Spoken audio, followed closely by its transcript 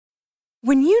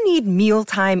When you need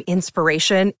mealtime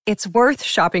inspiration, it's worth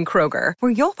shopping Kroger,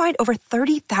 where you'll find over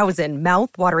 30,000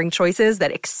 mouth-watering choices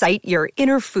that excite your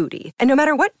inner foodie. And no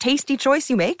matter what tasty choice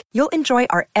you make, you'll enjoy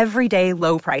our everyday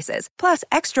low prices, plus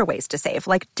extra ways to save,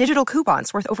 like digital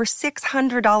coupons worth over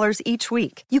 $600 each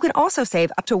week. You can also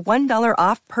save up to $1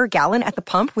 off per gallon at the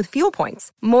pump with fuel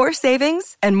points. More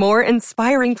savings and more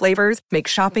inspiring flavors make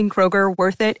shopping Kroger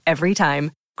worth it every time.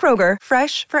 Kroger,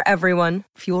 fresh for everyone.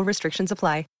 Fuel restrictions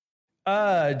apply.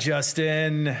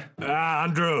 Justin.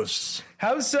 Andros.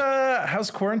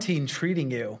 How's quarantine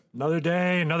treating you? Another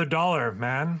day, another dollar,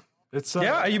 man. It's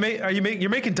yeah. You're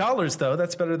making dollars though.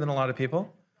 That's better than a lot of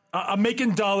people. I'm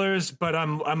making dollars, but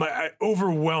I'm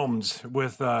overwhelmed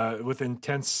with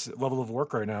intense level of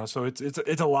work right now. So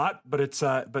it's a lot, but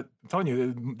I'm telling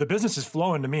you, the business is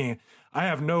flowing to me. I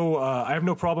have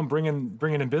no problem bringing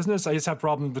in business. I just have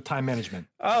problems with time management.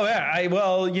 Oh yeah.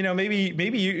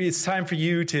 Maybe it's time for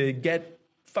you to get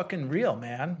fucking real,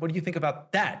 man. What do you think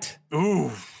about that?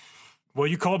 Ooh. Well,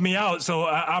 you called me out, so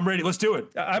I'm ready. Let's do it.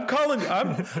 I'm calling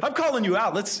you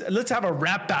out. Let's have a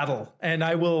rap battle, and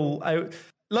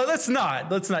let's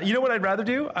not. You know what I'd rather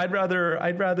do? I'd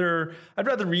rather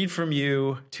read from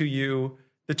you to you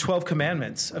the 12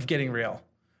 commandments of getting real.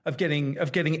 Of getting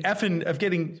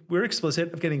we're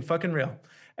explicit, of getting fucking real.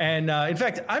 And in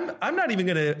fact, I'm not even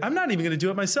gonna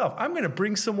do it myself. I'm gonna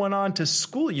bring someone on to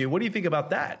school you. What do you think about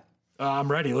that?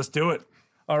 I'm ready. Let's do it.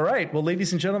 All right. Well,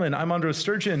 ladies and gentlemen, I'm Andros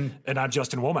Sturgeon. And I'm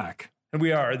Justin Womack. And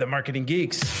we are the Marketing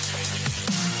Geeks.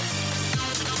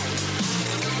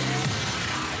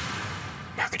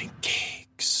 Marketing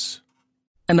Geeks.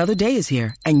 Another day is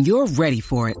here, and you're ready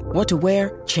for it. What to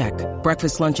wear? Check.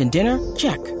 Breakfast, lunch, and dinner?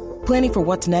 Check. Planning for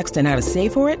what's next and how to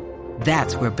save for it?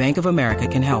 That's where Bank of America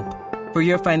can help. For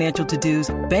your financial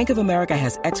to-dos, Bank of America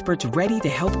has experts ready to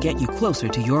help get you closer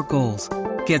to your goals.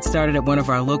 Get started at one of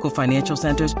our local financial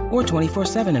centers or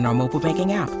 24/7 in our mobile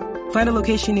banking app. Find a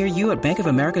location near you at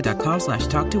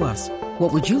bankofamerica.com/talktous.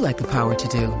 What would you like the power to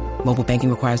do? Mobile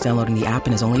banking requires downloading the app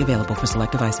and is only available for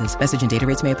select devices. Message and data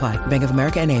rates may apply. Bank of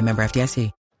America N.A., member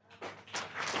FDIC.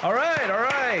 All right.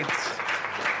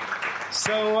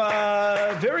 So,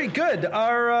 very good.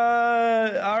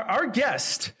 Our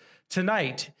guest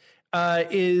tonight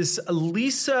is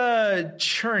Lisa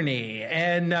Cherney,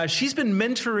 and she's been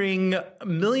mentoring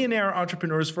millionaire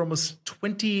entrepreneurs for almost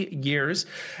 20 years.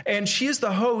 And she is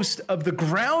the host of the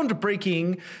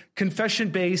groundbreaking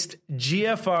confession-based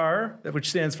GFR, which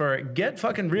stands for Get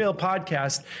Fucking Real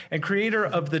podcast, and creator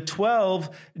of the 12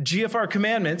 GFR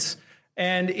Commandments.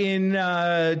 And in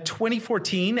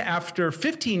 2014, after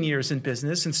 15 years in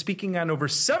business and speaking on over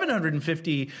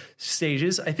 750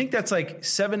 stages, I think that's like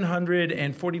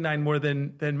 749 more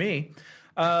than me,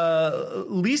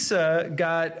 Lisa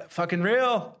got fucking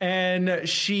real, and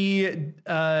she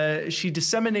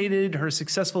disseminated her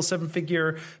successful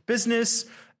 7-figure business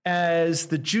as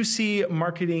the juicy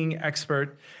marketing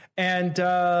expert. And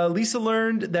Lisa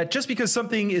learned that just because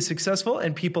something is successful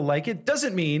and people like it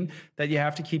doesn't mean that you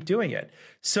have to keep doing it.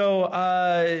 So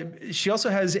she also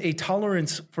has a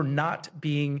tolerance for not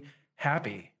being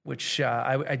happy, which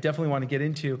I definitely want to get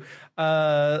into.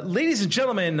 Ladies and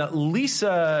gentlemen,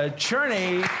 Lisa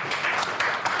Cherney.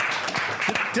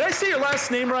 Did I say your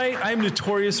last name right? I'm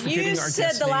notorious for getting our guest You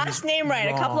said the last name right.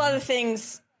 wrong. A couple other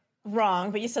things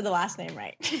wrong, but you said the last name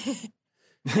right.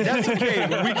 That's okay.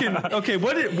 We can. Okay.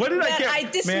 What did I get? I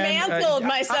dismantled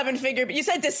my 7-figure. You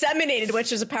said disseminated,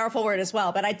 which is a powerful word as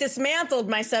well. But I dismantled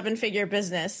my 7-figure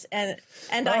business, and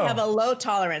I have a low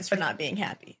tolerance for not being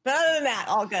happy. But other than that,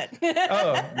 all good.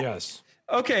 Oh Yes.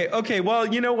 Okay.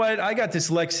 Well, you know what? I got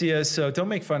dyslexia, so don't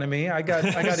make fun of me. I got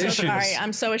issues. Sorry,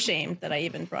 I'm so ashamed that I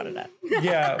even brought it up.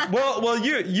 Yeah. Well,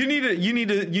 you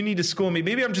need to school me.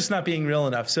 Maybe I'm just not being real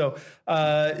enough. So,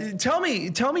 tell me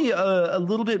a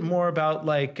little bit more about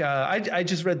I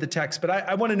just read the text, but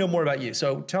I want to know more about you.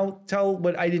 So tell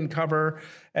what I didn't cover,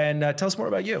 and tell us more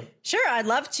about you. Sure, I'd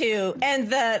love to. And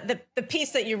the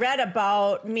piece that you read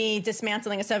about me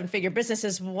dismantling a 7-figure business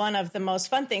is one of the most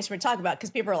fun things for me to talk about, because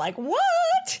people are like, what?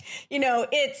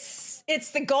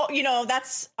 It's the goal,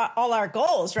 that's all our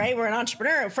goals, right? We're an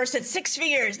entrepreneur. First it's 6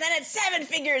 figures, then it's 7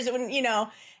 figures,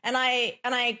 and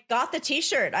I got the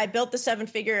t-shirt. I built the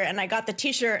 7-figure, and I got the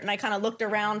t-shirt, and I kind of looked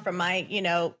around from my,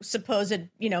 supposed,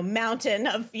 mountain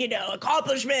of,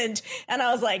 accomplishment. And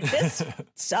I was like, this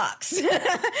sucks.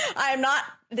 I'm not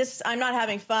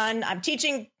having fun. I'm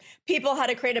teaching people how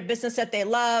to create a business that they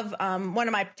love. One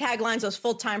of my taglines was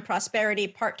full-time prosperity,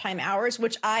 part-time hours,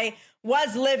 which I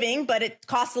was living, but it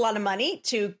costs a lot of money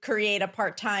to create a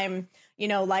part-time,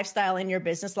 lifestyle in your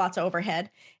business, lots of overhead.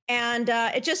 And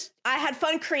I had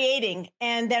fun creating.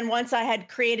 And then once I had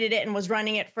created it and was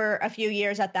running it for a few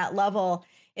years at that level,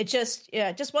 it just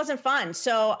wasn't fun.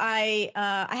 So I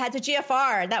had to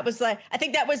GFR. I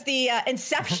think that was the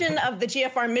inception of the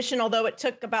GFR mission, although it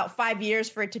took about 5 years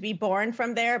for it to be born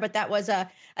from there. But that was a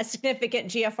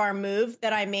significant GFR move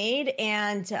that I made.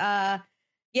 And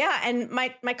and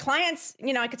my clients,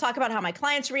 I could talk about how my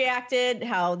clients reacted,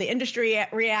 how the industry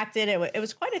reacted. It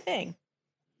was quite a thing.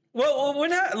 Well,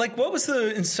 what was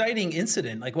the inciting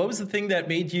incident? Like, what was the thing that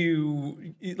made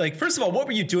you, like, first of all, what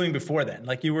were you doing before then?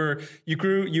 Like, you were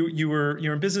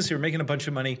in business, you were making a bunch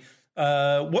of money.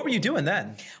 What were you doing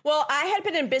then? Well, I had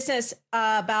been in business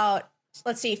about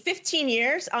 15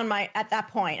 years at that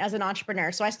point as an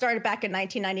entrepreneur. So I started back in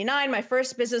 1999. My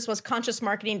first business was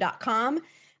consciousmarketing.com.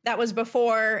 That was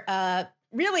before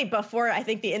I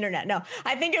think the internet. No,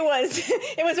 I think it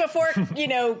was before,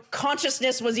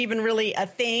 consciousness was even really a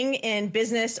thing in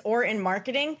business or in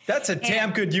marketing. That's a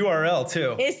damn good URL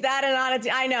too. Is that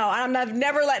I know. I've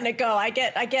never letting it go. I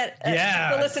get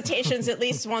solicitations at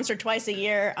least once or twice a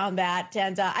year on that.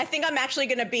 And I think I'm actually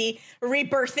going to be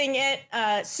rebirthing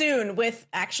it soon with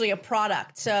actually a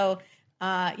product. So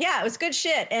it was good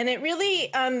shit. And it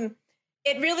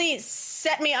really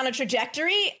set me on a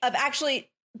trajectory of actually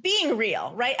being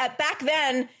real, right? Back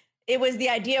then, the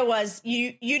idea was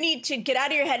you need to get out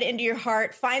of your head into your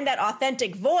heart, find that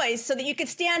authentic voice so that you could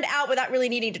stand out without really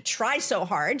needing to try so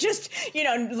hard. Just,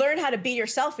 learn how to be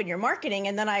yourself in your marketing.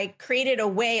 And then I created a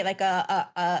way, like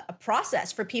a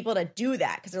process for people to do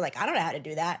that because they're like, I don't know how to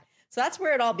do that. So that's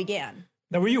where it all began.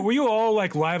 Now, were you all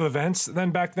like live events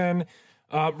then back then?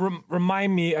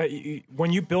 Remind me,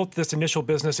 when you built this initial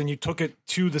business and you took it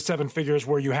to the seven figures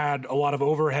where you had a lot of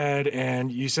overhead and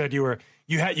you said you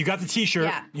got the t-shirt.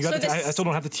 Yeah. I still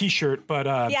don't have the t-shirt, but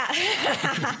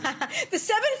the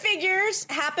seven figures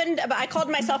happened. I called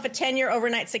myself a 10-year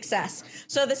overnight success.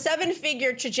 So the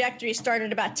 7-figure trajectory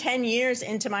started about 10 years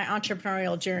into my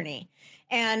entrepreneurial journey.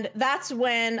 And that's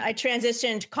when I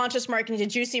transitioned conscious marketing to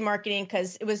juicy marketing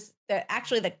because it was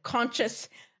actually the conscious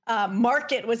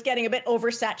market was getting a bit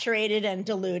oversaturated and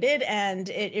diluted, and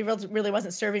it really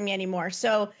wasn't serving me anymore.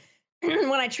 So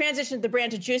when I transitioned the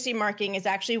brand to juicy marketing is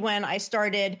actually when I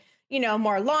started,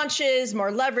 more launches,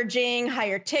 more leveraging,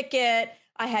 higher ticket.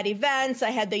 I had events.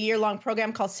 I had the year-long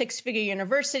program called 6-Figure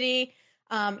University.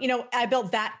 I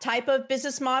built that type of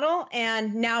business model,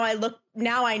 and now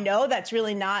I know that's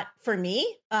really not for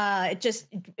me.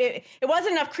 It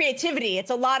wasn't enough creativity. It's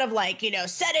a lot of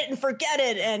set it and forget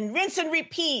it and rinse and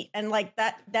repeat. And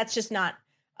that's just not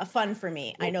fun for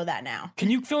me. I know that now. Can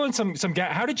you fill in some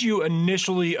gap? How did you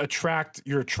initially attract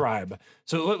your tribe?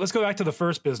 So let's go back to the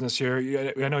first business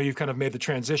here. I know you've kind of made the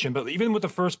transition, but even with the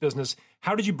first business,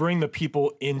 how did you bring the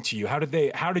people into you? How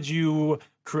did you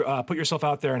put yourself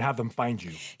out there and have them find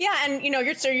you? Yeah. And,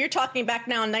 you're talking back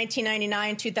now in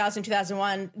 1999, 2000,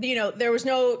 2001, there was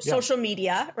no social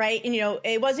media, right? And,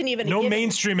 it wasn't even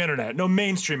mainstream internet. No,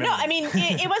 I mean,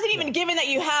 it wasn't even given that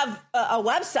you have a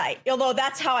website, although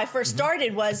that's how I first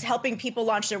started was helping people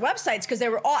launch their websites because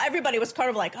everybody was kind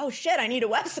of like, oh shit, I need a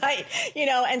website,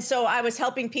 and so I was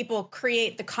helping people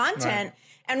create the content. Right.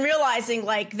 And realizing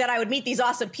that I would meet these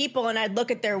awesome people and I'd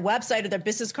look at their website or their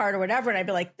business card or whatever. And I'd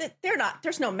be like,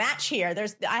 there's no match here.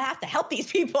 I have to help these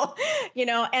people,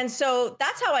 And so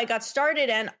that's how I got started.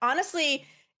 And honestly,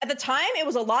 at the time it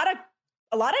was a lot of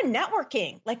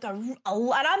networking,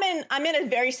 I'm in a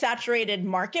very saturated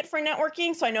market for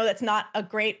networking. So I know that's not a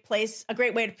great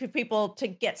way for people to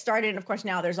get started. And of course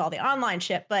now there's all the online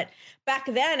shit. But back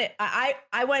then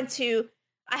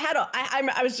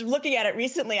I was looking at it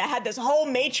recently. I had this whole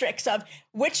matrix of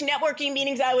which networking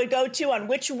meetings I would go to on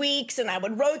which weeks, and I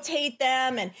would rotate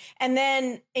them. And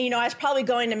then, I was probably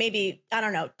going to maybe,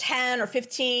 10 or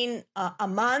 15 a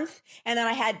month. And then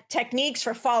I had techniques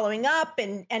for following up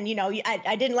and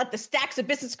I didn't let the stacks of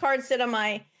business cards sit on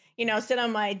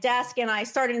my desk. And I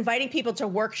started inviting people to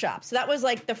workshops. So that was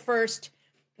like the first,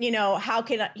 how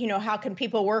can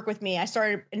people work with me? I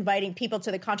started inviting people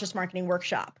to the conscious marketing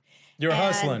workshop. You're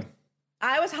hustling.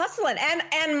 I was hustling.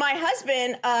 And my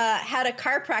husband had a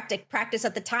chiropractic practice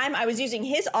at the time. I was using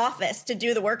his office to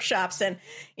do the workshops. And,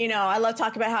 I love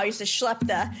talking about how I used to schlep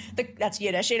the that's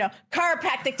Yiddish,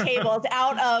 chiropractic tables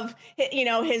out of,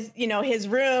 his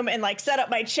room and set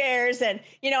up my chairs. And,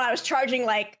 I was charging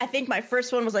I think my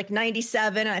first one was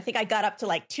 $97. And I think I got up to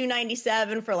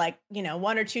 $297 for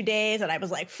 1 or 2 days. And I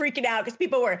was freaking out because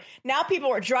people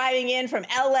were driving in from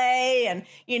LA and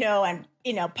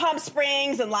Palm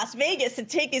Springs and Las Vegas to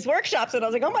take these workshops. And I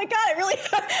was like, oh my God,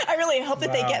 I really hope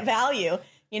that they get value.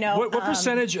 What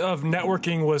percentage of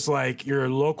networking was like your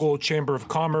local chamber of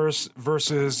commerce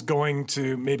versus going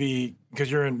to maybe,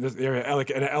 because you're in this area,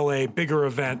 like an LA bigger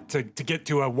event to get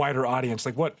to a wider audience?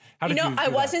 Like how did you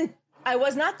do I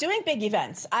was not doing big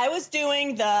events. I was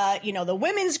doing the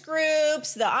women's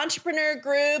groups, the entrepreneur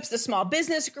groups, the small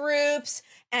business groups.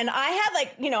 And I had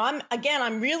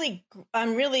I'm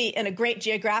really in a great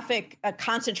geographic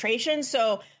concentration.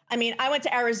 So, I went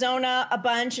to Arizona a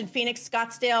bunch, and Phoenix,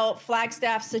 Scottsdale,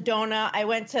 Flagstaff, Sedona. I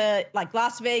went to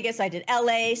Las Vegas. I did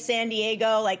LA, San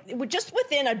Diego, just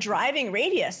within a driving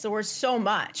radius. There was so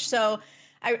much. So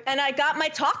I got my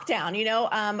talk down,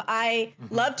 I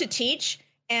love to teach.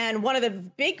 And one of the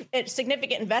big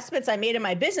significant investments I made in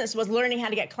my business was learning how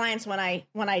to get clients when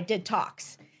I did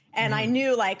talks. And I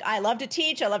knew I love to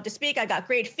teach, I love to speak. I got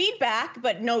great feedback,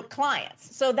 but no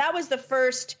clients. So that was the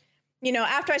first,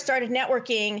 after I started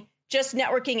networking, just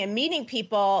networking and meeting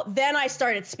people, then I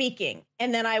started speaking.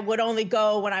 And then I would only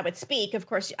go when I would speak. Of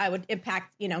course, I would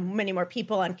impact, many more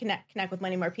people and connect with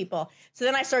many more people. So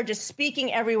then I started just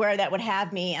speaking everywhere that would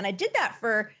have me. And I did that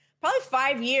for probably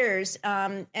 5 years.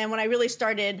 And when I really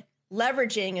started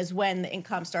leveraging is when the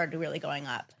income started really going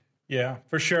up. Yeah,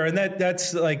 for sure. And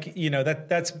that's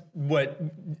that's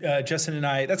what Justin and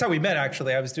I, that's how we met,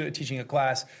 actually. I was teaching a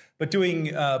class, but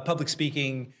doing public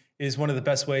speaking is one of the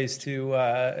best ways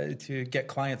to get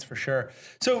clients, for sure.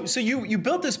 So you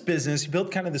built this business, you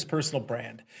built kind of this personal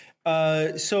brand.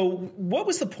 So what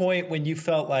was the point when you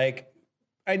felt like,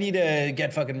 I need to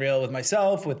get fucking real with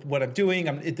myself, with what I'm doing?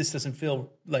 This doesn't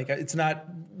feel like, it's not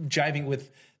jiving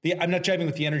with I'm not jiving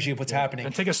with the energy of what's happening.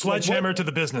 And take a sledgehammer to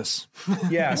the business.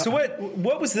 Yeah. So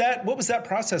what was that? What was that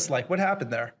process like? What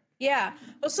happened there? Yeah.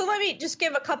 Well, so let me just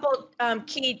give a couple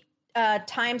key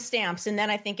timestamps, and then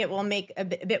I think it will make a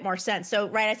bit more sense. So,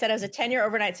 right, I said I was a 10-year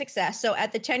overnight success. So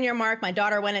at the 10-year mark, my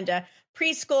daughter went into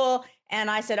preschool,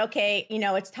 and I said, okay,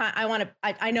 it's time.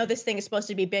 I know this thing is supposed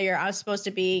to be bigger. I was supposed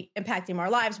to be impacting more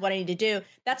lives. What I need to do.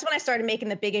 That's when I started making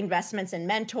the big investments in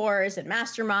mentors and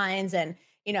masterminds and,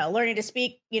 learning to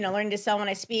speak, learning to sell when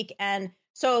I speak. And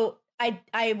so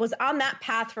I was on that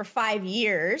path for 5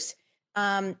 years.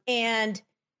 And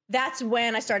that's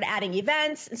when I started adding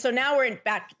events. And so now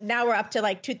we're up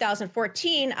to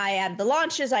 2014. I added the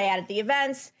launches, I added the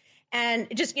events, and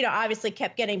it just, obviously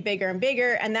kept getting bigger and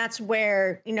bigger. And that's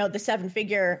where, the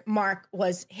 7-figure mark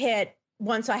was hit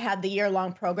once I had the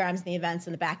year-long programs and the events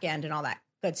and the back end and all that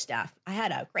good stuff. I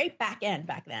had a great back end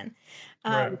back then.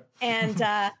 Right.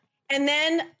 And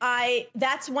then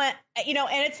that's when,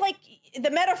 and it's like the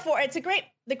metaphor,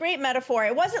 the great metaphor.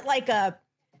 It wasn't like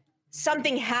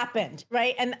something happened,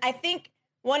 right? And I think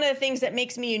one of the things that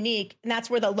makes me unique, and that's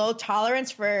where the low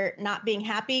tolerance for not being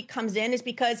happy comes in, is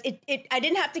because I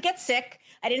didn't have to get sick.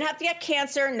 I didn't have to get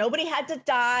cancer. Nobody had to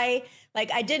die.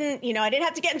 I didn't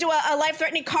have to get into a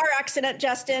life-threatening car accident,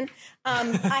 Justin.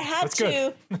 I had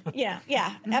to, yeah.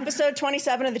 Episode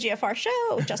 27 of the GFR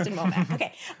show, Justin Womack.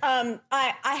 Okay.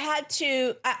 I had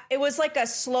to, it was like a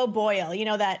slow boil,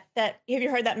 that have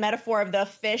you heard that metaphor of the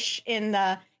fish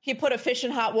if you put a fish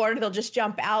in hot water, they'll just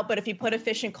jump out. But if you put a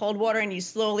fish in cold water and you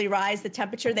slowly rise the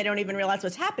temperature, they don't even realize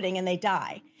what's happening and they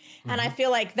die. Mm-hmm. And I feel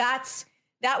like that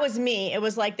was me. It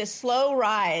was like this slow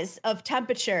rise of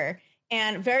temperature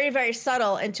and very, very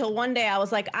subtle until one day I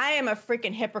was like, I am a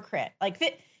freaking hypocrite.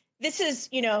 This is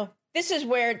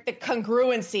where the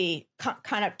congruency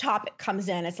kind of topic comes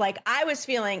in. It's like I was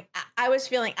feeling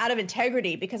out of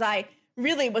integrity because I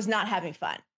really was not having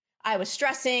fun. I was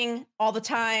stressing all the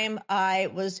time. I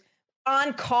was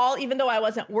on call, even though I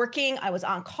wasn't working, I was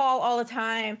on call all the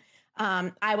time.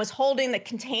 I was holding the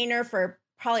container for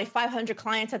probably 500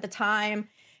 clients at the time.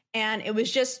 And it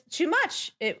was just too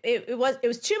much. It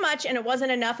was too much. And it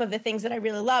wasn't enough of the things that I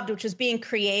really loved, which was being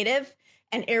creative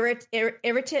and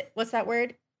what's that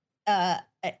word?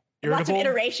 Lots of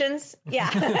iterations.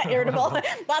 Yeah. Irritable.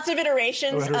 Lots of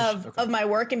iterations of my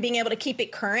work and being able to keep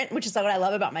it current, which is what I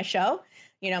love about my show.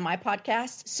 My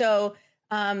podcast. So,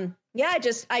 I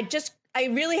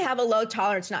really have a low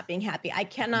tolerance not being happy. I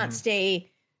cannot stay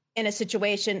in a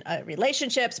situation,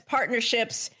 relationships,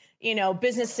 partnerships,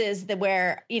 businesses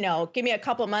where, give me a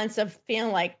couple months of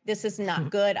feeling like this is not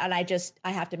good. And I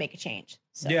have to make a change.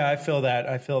 So. Yeah, I feel that.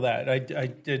 I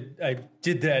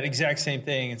did that exact same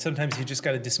thing. And sometimes you just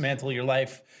got to dismantle your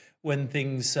life when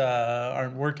things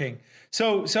aren't working.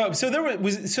 So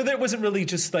there wasn't really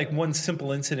just like one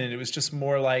simple incident. It was just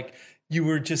more like you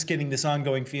were just getting this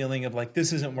ongoing feeling of like,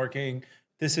 this isn't working.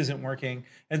 this isn't working.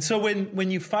 And so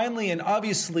when you finally, and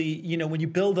obviously, you know, when you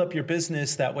build up your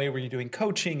business that way, where you're doing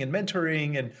coaching and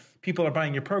mentoring and people are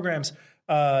buying your programs,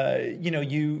 you know,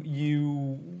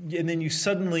 and then you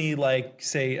suddenly like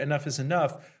say enough is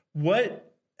enough.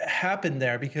 What happened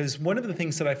there? Because one of the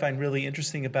things that I find really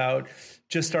interesting about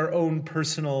just our own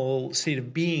personal state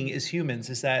of being as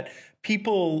humans is that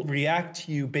people react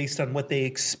to you based on what they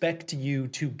expect you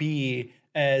to be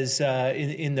as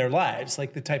in their lives,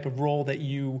 like the type of role that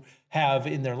you have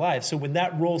in their lives. So when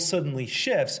that role suddenly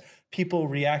shifts, people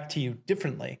react to you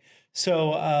differently.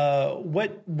 So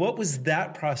what was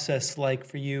that process like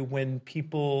for you when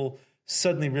people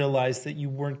suddenly realized that you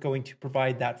weren't going to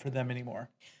provide that for them anymore?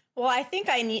 Well, I think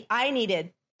I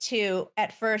needed to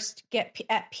at first get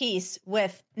at peace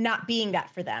with not being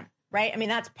that for them, right? I mean,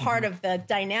 that's part of the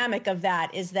dynamic of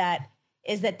that is that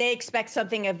they expect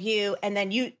something of you and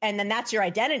then that's your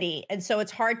identity. And so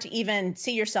it's hard to even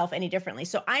see yourself any differently.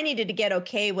 So I needed to get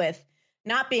okay with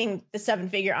not being the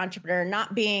 7-figure entrepreneur,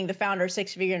 not being the founder of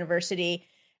 6-Figure University.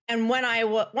 And once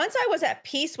I was at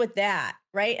peace with that,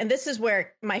 right? And this is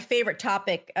where my favorite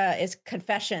topic is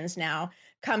confessions now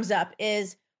comes up,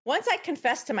 is once I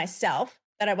confessed to myself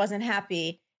that I wasn't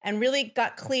happy and really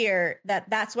got clear that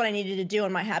that's what I needed to do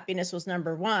and my happiness was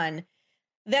number one,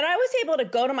 then I was able to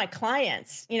go to my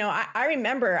clients. You know, I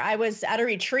remember I was at a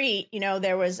retreat, you know,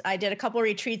 I did a couple of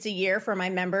retreats a year for my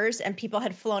members and people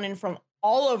had flown in from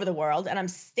all over the world. And I'm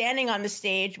standing on the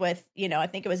stage with, you know, I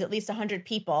think it was at least 100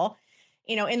 people,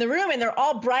 you know, in the room, and they're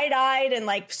all bright eyed and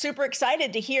like super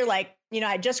excited to hear, like, you know,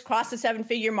 I just crossed the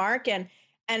 7-figure mark. And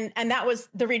that was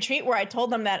the retreat where I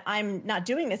told them that I'm not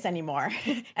doing this anymore.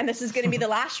 And this is going to be the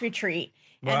last retreat.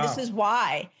 Wow. And this is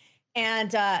why.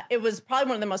 And it was probably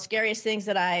one of the most scariest things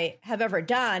that I have ever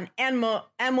done, and one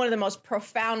of the most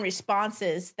profound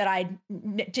responses that I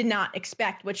did not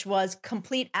expect, which was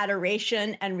complete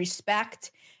adoration and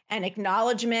respect and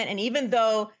acknowledgement. And even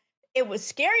though it was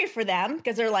scary for them,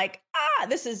 because they're like,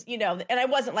 this is, you know, and I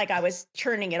wasn't like I was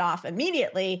turning it off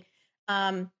immediately,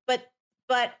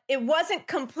 but it wasn't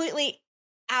completely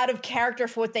out of character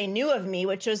for what they knew of me,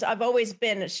 which was I've always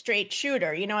been a straight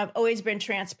shooter. You know, I've always been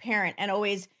transparent and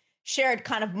always shared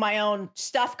kind of my own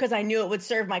stuff because I knew it would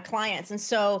serve my clients. And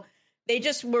so they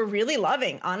just were really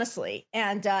loving, honestly.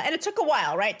 And it took a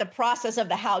while, right? The process of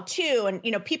the how-to, and,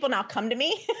 you know, people now come to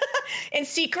me in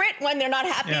secret when they're not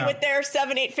happy with their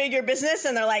 7-8-figure business.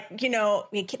 And they're like, you know,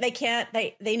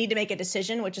 they need to make a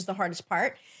decision, which is the hardest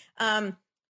part.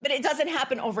 But it doesn't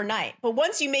happen overnight. But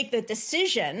once you make the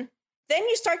decision, then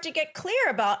you start to get clear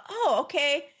about,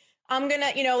 okay, I'm going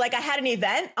to, you know, like I had an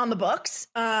event on the books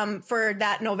for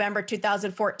that November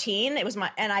 2014. It was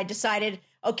and I decided,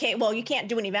 okay, well, you can't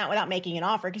do an event without making an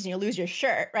offer because you'll lose your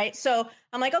shirt, right? So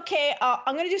I'm like, okay,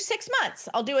 I'm going to do 6 months.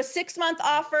 I'll do a 6-month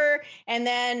offer, and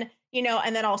then, you know,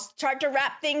 and then I'll start to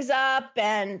wrap things up,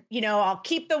 and, you know, I'll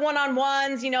keep the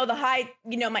one-on-ones, you know, the high,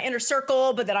 you know, my inner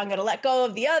circle, but then I'm going to let go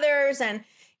of the others. And,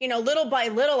 you know, little by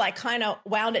little, I kind of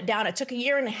wound it down. It took 1.5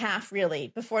 years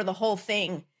really before the whole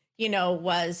thing, you know,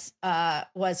 was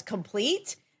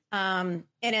complete. So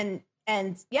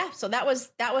that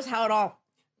was how it all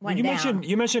went down.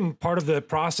 You mentioned part of the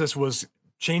process was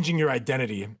changing your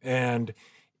identity. And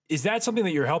is that something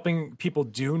that you're helping people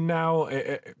do now?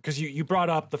 Because you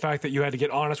brought up the fact that you had to get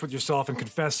honest with yourself and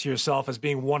confess to yourself as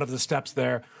being one of the steps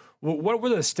there. What were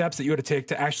the steps that you had to take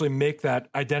to actually make that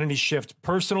identity shift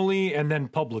personally and then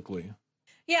publicly?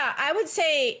 Yeah, I would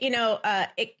say, you know,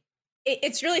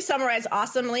 it's really summarized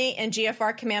awesomely in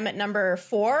GFR commandment number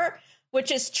 4, which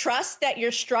is trust that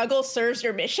your struggle serves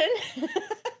your mission.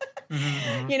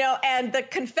 You know, and the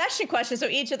confession question. So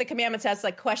each of the commandments has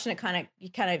like question that kind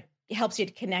of helps you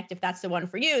to connect if that's the one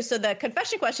for you. So the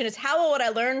confession question is, how will what I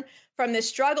learn from this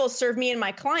struggle serve me and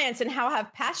my clients, and how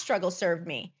have past struggles served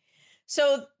me?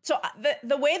 So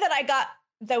the way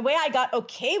I got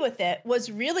okay with it was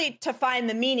really to find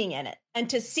the meaning in it and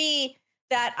to see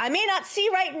that I may not see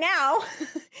right now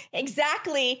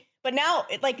exactly, but now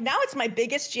it's my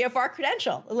biggest GFR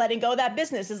credential. Letting go of that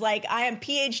business is like, I am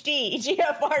PhD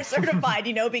GFR certified,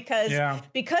 you know, because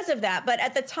of that. But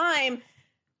at the time,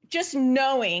 just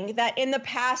knowing that in the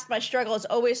past, my struggle has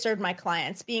always served my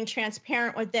clients, being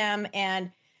transparent with them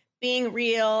and being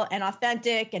real and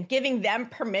authentic and giving them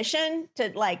permission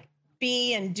to like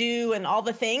be and do and all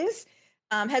the things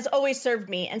has always served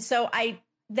me. And so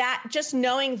just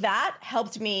knowing that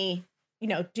helped me, you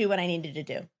know, do what I needed to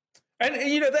do. And,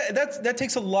 you know, that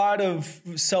takes a lot of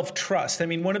self-trust. I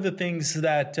mean, one of the things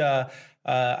that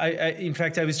in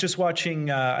fact, I was just watching,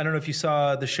 I don't know if you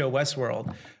saw the show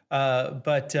Westworld,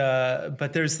 But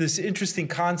there's this interesting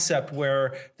concept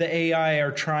where the AI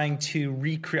are trying to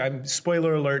recreate.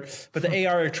 Spoiler alert! But the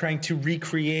AI are trying to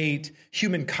recreate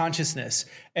human consciousness,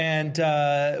 and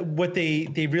what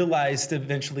they realized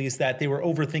eventually is that they were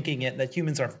overthinking it. That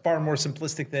humans are far more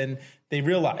simplistic than they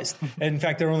realized. And in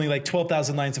fact, there are only like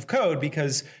 12,000 lines of code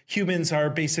because humans are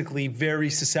basically very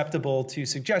susceptible to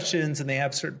suggestions and they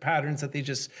have certain patterns that they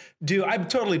just do. I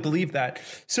totally believe that.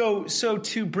 So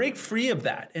to break free of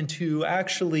that and to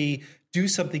actually do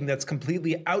something that's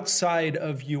completely outside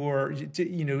of your,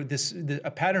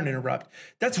 a pattern interrupt,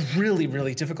 that's really,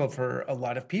 really difficult for a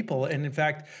lot of people. And in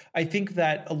fact, I think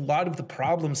that a lot of the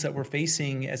problems that we're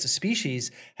facing as a species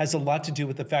has a lot to do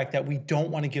with the fact that we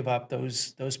don't want to give up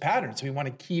those patterns. We want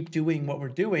to keep doing what we're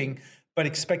doing, but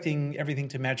expecting everything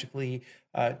to magically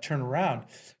turn around.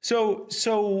 So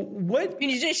what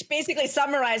you just basically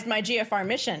summarized my GFR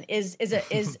mission is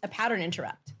a pattern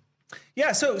interrupt.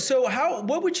 Yeah. So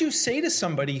what would you say to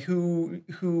somebody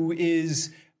who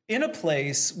is in a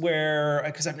place where,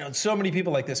 because I've known so many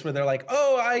people like this, where they're like,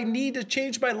 oh, I need to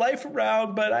change my life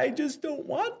around, but I just don't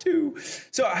want to.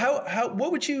 So how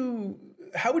would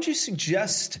you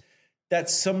suggest that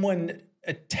someone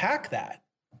attack that?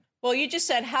 Well, you just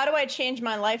said, how do I change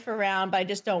my life around, but I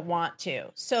just don't want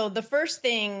to? So the first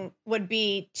thing would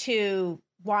be to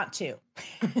want to.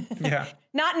 Yeah.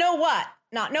 Not know what,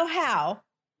 not know how,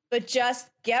 but just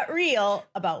get real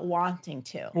about wanting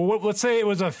to. Well, let's say it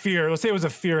was a fear. Let's say it was a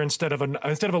fear instead of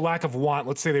a lack of want.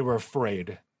 Let's say they were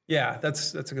afraid. Yeah,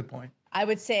 that's a good point. I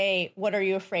would say, what are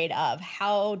you afraid of?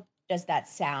 How does that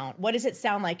sound? What does it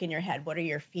sound like in your head? What are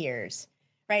your fears?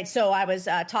 Right. So I was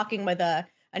talking with a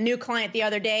new client the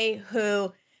other day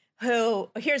who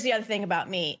here's the other thing about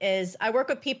me is I work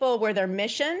with people where their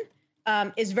mission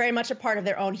is very much a part of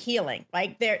their own healing.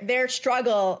 Like their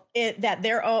struggle,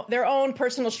 their own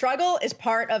personal struggle is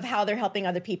part of how they're helping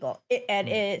other people.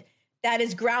 That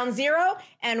is ground zero.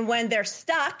 And when they're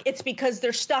stuck, it's because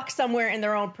they're stuck somewhere in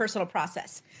their own personal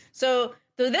process. So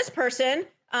this person,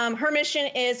 her mission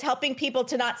is helping people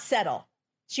to not settle.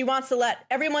 She wants to let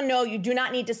everyone know you do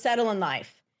not need to settle in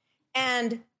life.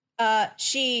 And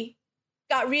she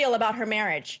got real about her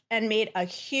marriage and made a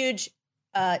huge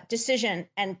decision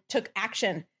and took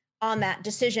action on that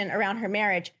decision around her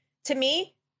marriage. To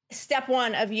me, step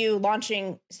one of you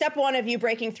breaking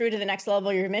through to the next level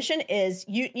of your mission is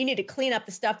you need to clean up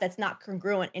the stuff that's not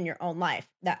congruent in your own life,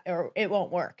 or it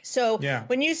won't work. So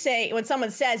when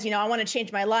someone says, I want to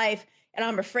change my life and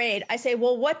I'm afraid, I say,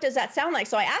 well, what does that sound like?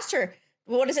 So I asked her,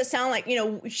 well, what does it sound like?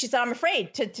 She said, I'm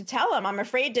afraid to tell him. I'm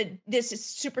afraid this is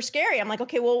super scary. I'm like,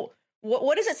 okay, well,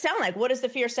 what does it sound like? What does the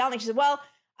fear sound like? She said, well,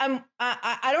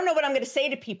 I don't know what I'm going to say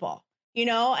to people,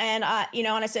 and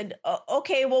I said,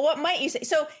 okay, well, what might you say?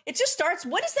 So it just starts.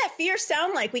 What does that fear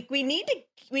sound like? We need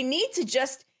to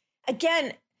just,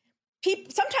 again,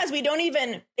 sometimes we don't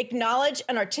even acknowledge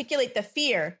and articulate the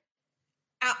fear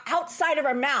outside of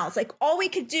our mouths. Like all we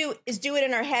could do is do it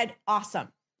in our head. Awesome.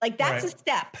 Like that's a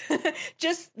step.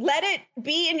 Just let it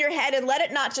be in your head and let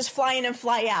it not just fly in and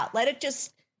fly out. Let it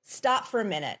just stop for a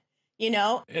minute.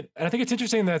 And I think it's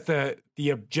interesting that the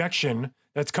objection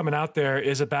that's coming out there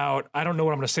is about, I don't know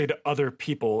what I'm going to say to other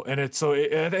people. And I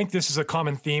think this is a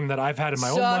common theme that I've had in my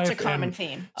own life. Such a common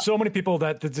theme. So many people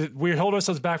that we hold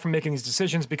ourselves back from making these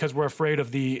decisions because we're afraid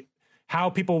of how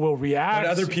people will react.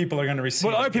 What other people are going to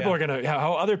receive. How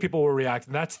other people will react.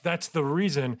 And that's the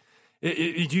reason. Do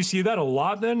you see that a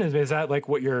lot then? Is that like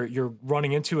what you're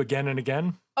running into again and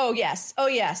again? Oh, yes.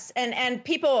 And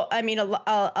people, I mean, a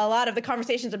lot of the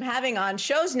conversations I'm having on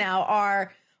shows now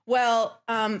are, well,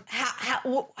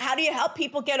 how do you help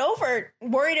people get over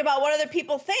worried about what other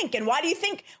people think? And why do you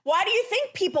think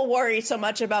people worry so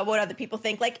much about what other people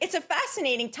think? Like, it's a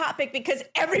fascinating topic because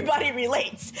everybody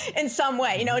relates in some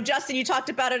way. Justin, you talked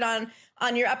about it on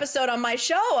your episode on my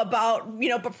show about,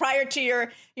 but prior to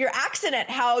your accident,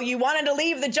 how you wanted to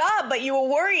leave the job, but you were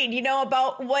worried,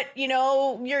 about what,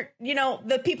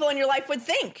 the people in your life would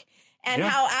think. And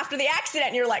how after the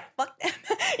accident, you're like, fuck them,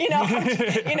 all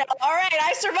right,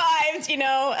 I survived,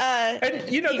 And,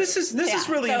 this is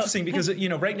really interesting because,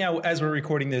 right now, as we're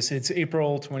recording this, it's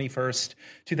April 21st,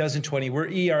 2020.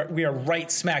 We are right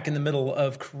smack in the middle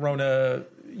of Corona,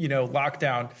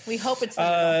 lockdown. We hope it's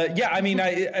and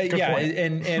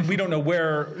we don't know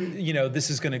where this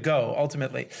is going to go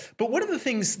ultimately. But one of the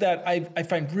things that I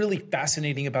find really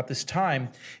fascinating about this time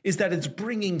is that it's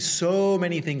bringing so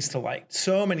many things to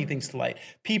light.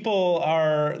 People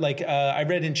are like, I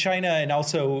read in China and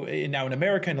also now in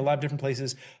America and a lot of different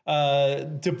places,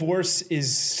 divorce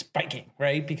is spiking,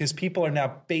 right? Because people are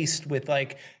now faced with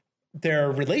like,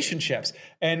 their relationships.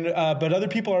 And but other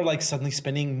people are like suddenly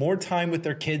spending more time with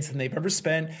their kids than they've ever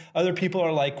spent. Other people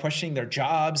are like questioning their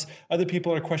jobs. Other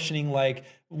people are questioning like,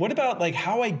 what about like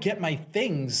how I get my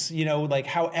things, like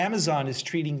how Amazon is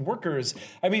treating workers.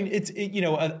 I mean,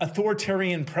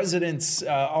 authoritarian presidents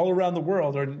all around the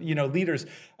world, or, leaders,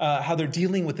 how they're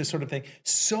dealing with this sort of thing.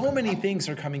 So many things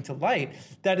are coming to light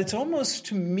that it's almost,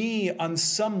 to me, on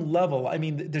some level, I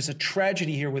mean, there's a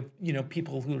tragedy here with,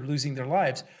 people who are losing their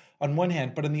lives on one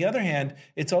hand, but on the other hand,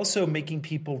 it's also making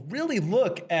people really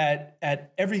look at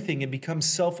everything and become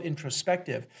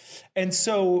self-introspective. And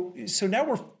so now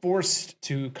we're forced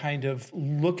to kind of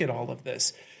look at all of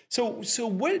this. So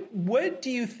what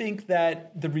do you think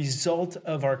that the result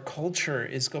of our culture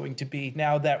is going to be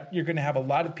now that you're going to have a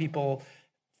lot of people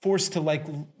forced to like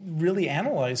really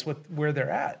analyze where they're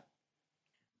at?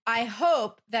 I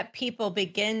hope that people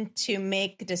begin to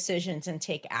make decisions and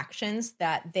take actions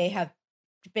that they have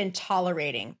been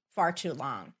tolerating far too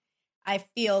long. I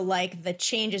feel like the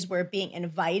changes we're being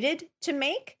invited to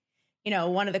make,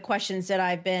 one of the questions that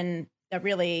I've been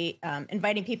really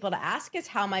inviting people to ask is,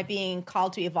 how am I being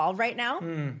called to evolve right now?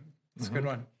 That's a good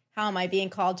one. How am I being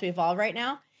called to evolve right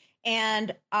now?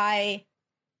 And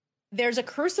there's a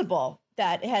crucible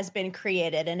that has been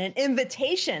created and an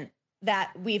invitation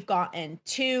that we've gotten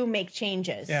to make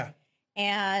changes. Yeah.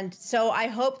 And so I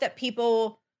hope that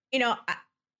people,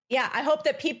 I hope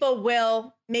that people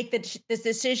will make the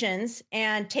decisions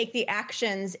and take the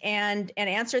actions and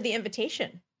answer the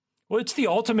invitation. Well, it's the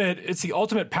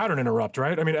ultimate pattern interrupt,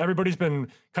 right? I mean, everybody's been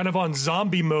kind of on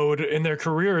zombie mode in their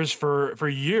careers for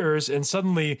years, and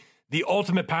suddenly the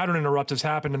ultimate pattern interrupt has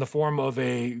happened in the form of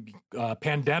a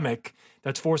pandemic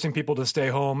that's forcing people to stay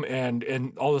home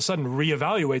and all of a sudden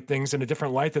reevaluate things in a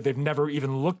different light that they've never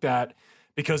even looked at,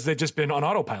 because they've just been on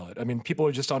autopilot. I mean, people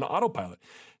are just on autopilot.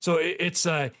 So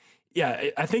I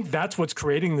think that's what's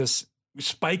creating this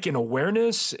spike in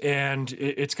awareness, and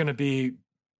it's going to be,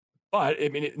 but I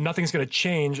mean, nothing's going to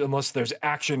change unless there's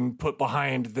action put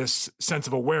behind this sense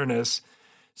of awareness.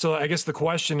 So I guess the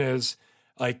question is,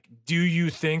 like, do you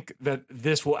think that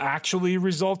this will actually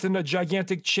result in a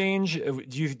gigantic change?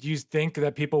 Do you think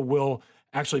that people will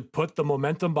actually put the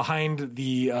momentum behind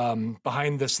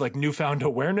behind this like newfound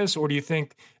awareness, or do you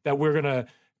think that we're going to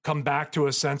come back to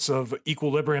a sense of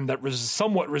equilibrium that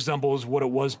somewhat resembles what it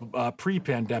was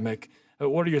pre-pandemic?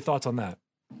 What are your thoughts on that?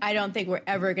 I don't think we're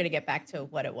ever going to get back to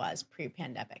what it was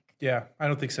pre-pandemic. Yeah, I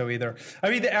don't think so either. I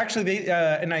mean, they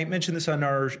and I mentioned this on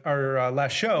our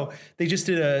last show. They just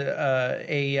did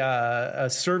a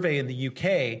survey in the UK,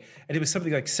 and it was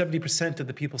something like 70% of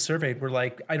the people surveyed were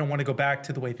like, "I don't want to go back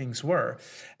to the way things were."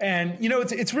 And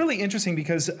it's really interesting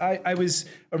because I was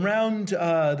around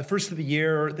the first of the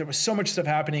year. There was so much stuff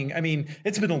happening. I mean,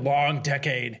 it's been a long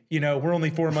decade. We're only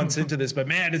 4 months into this, but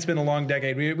man, it's been a long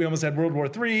decade. We almost had World War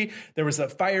III. There was the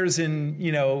fires in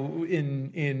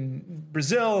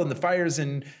Brazil, and the fires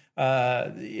in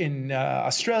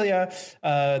Australia.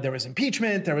 There was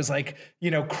impeachment. There was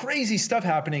crazy stuff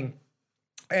happening,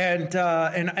 and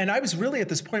I was really at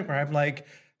this point where I'm like,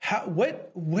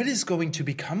 what is going to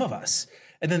become of us?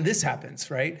 And then this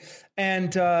happens, right?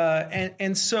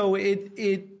 And so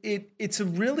it's a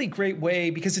really great way,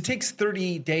 because it takes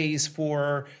 30 days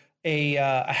for a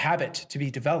habit to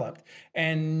be developed.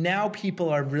 And now people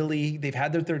are they've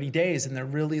had their 30 days and they're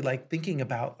really like thinking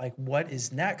about like what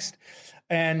is next.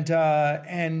 And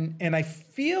I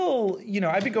feel,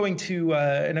 I've been going to,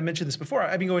 and I mentioned this before,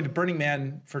 I've been going to Burning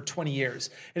Man for 20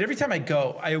 years. And every time I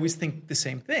go, I always think the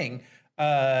same thing.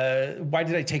 Why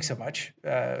did I take so much?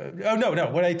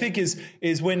 No. What I think is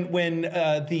when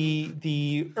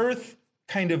the earth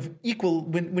kind of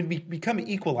when we become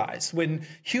equalized, when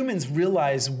humans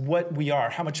realize what we are,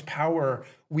 how much power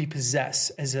we possess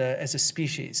as a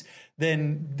species,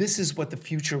 then this is what the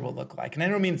future will look like. And I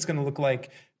don't mean it's going to look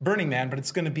like Burning Man, but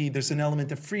it's going to be, there's an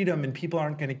element of freedom, and people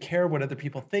aren't going to care what other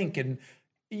people think. And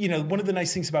one of the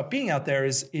nice things about being out there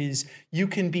is you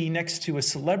can be next to a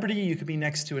celebrity, you can be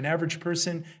next to an average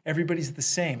person. Everybody's the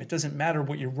same. It doesn't matter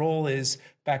what your role is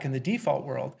back in the default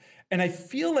world. And I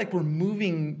feel like we're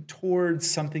moving towards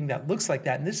something that looks like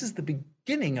that. And this is the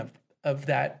beginning of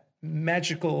that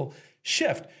magical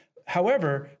shift.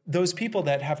 However, those people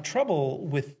that have trouble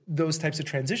with those types of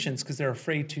transitions because they're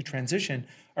afraid to transition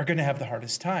are going to have the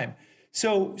hardest time.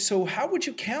 So how would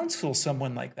you counsel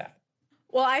someone like that?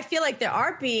 Well, I feel like there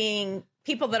are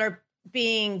people that are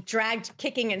being dragged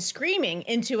kicking and screaming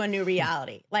into a new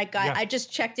reality. Like I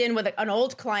just checked in with an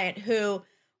old client who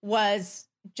was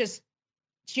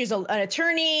she's an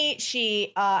attorney.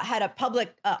 She had a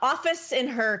public office in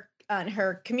her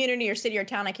her community or city or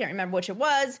town, I can't remember which it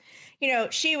was,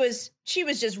 she was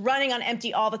just running on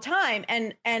empty all the time.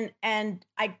 And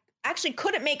I actually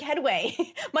couldn't make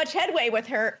much headway with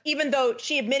her, even though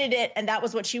she admitted it and that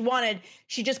was what she wanted.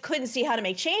 She just couldn't see how to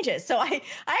make changes. So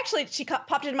she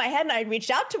popped into my head and I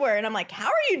reached out to her and I'm like, how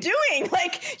are you doing?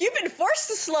 Like, you've been forced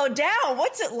to slow down.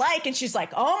 What's it like? And she's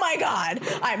like, oh my God,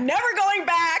 I'm never going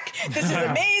back. This is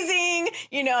amazing.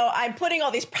 I'm putting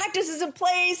all these practices in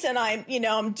place and I'm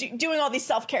doing all these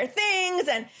self-care things.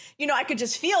 And, I could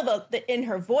just feel the in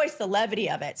her voice, the levity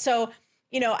of it. So,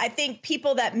 I think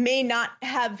people that may not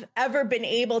have ever been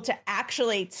able to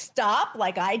actually stop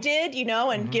like I did,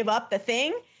 and give up the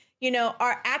thing,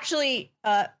 are actually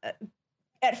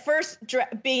at first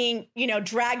being,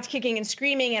 dragged kicking and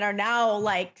screaming and are now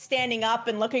like standing up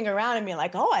and looking around and being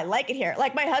like, oh, I like it here.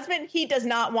 Like my husband, he does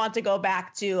not want to go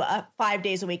back to 5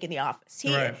 days a week in the office.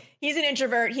 He's an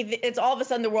introvert. It's all of a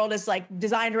sudden the world is like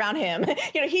designed around him.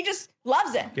 He just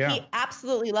loves it. Yeah. He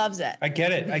absolutely loves it. I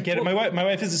get it. My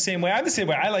wife is the same way. I'm the same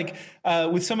way. I like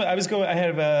I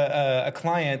had a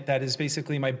client that is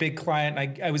basically my big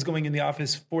client. I was going in the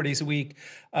office 4 days a week.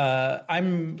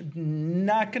 I'm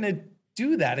not going to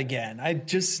do that again. I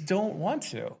just don't want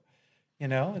to,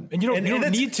 And you don't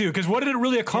need to, because what did it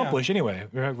really accomplish anyway?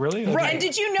 Really? Okay. Right. And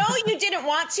did you know you didn't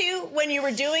want to when you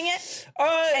were doing it?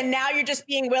 And now you're just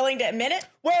being willing to admit it?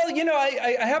 Well,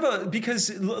 I have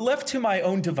because left to my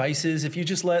own devices, if you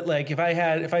just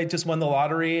if I just won the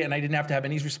lottery and I didn't have to have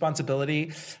any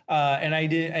responsibility,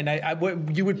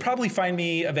 you would probably find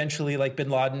me eventually like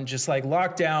Bin Laden, just like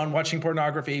locked down, watching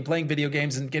pornography, playing video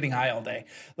games and getting high all day.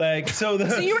 So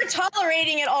you were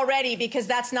tolerating it already because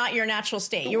that's not your natural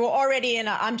state. You were already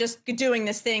I'm just doing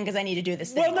this thing because I need to do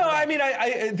this thing. Well, no, I mean,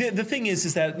 the thing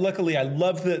is that luckily I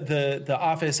love the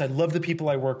office. I love the people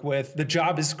I work with. The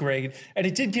job is great. And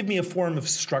it did give me a form of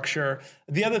structure.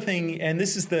 The other thing, and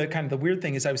this is the kind of the weird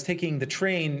thing, is I was taking the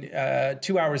train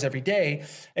 2 hours every day.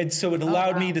 And so it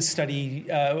allowed me to study,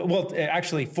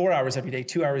 actually 4 hours every day,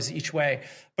 2 hours each way.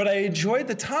 But I enjoyed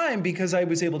the time because I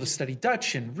was able to study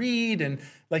Dutch and read, and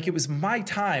like it was my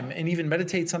time, and even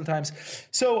meditate sometimes.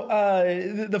 So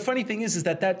the funny thing is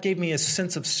that gave me a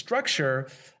sense of structure,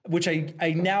 which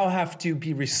I now have to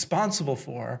be responsible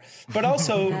for. But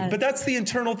also, but that's the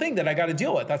internal thing that I got to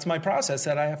deal with. That's my process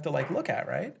that I have to look at,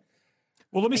 right?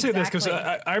 Well, let me say this, because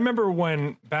I remember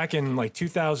when back in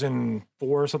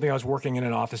 2004 or something, I was working in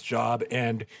an office job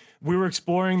and we were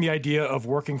exploring the idea of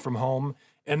working from home.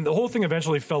 And the whole thing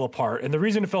eventually fell apart. And the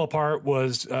reason it fell apart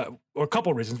was a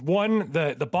couple of reasons. One,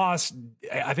 the boss,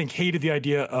 I think, hated the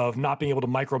idea of not being able to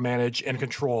micromanage and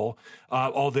control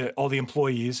all the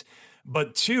employees.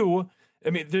 But two, I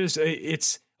mean,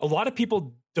 it's a lot of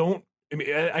people don't. I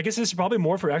mean, I guess this is probably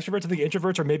more for extroverts. I think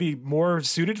introverts are maybe more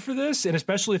suited for this. And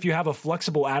especially if you have a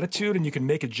flexible attitude and you can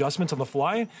make adjustments on the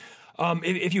fly.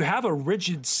 If you have a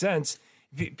rigid sense,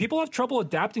 people have trouble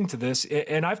adapting to this.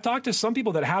 And I've talked to some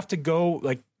people that have to go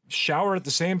shower at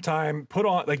the same time, put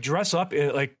on dress up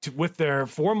in, with their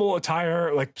formal attire,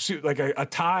 a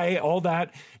tie, all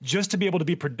that, just to be able to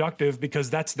be productive because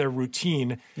that's their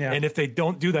routine. Yeah. And if they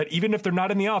don't do that, even if they're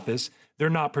not in the office, they're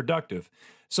not productive.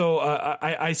 So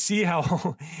I see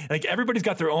how everybody's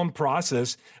got their own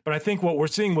process. But I think what we're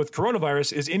seeing with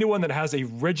coronavirus is anyone that has a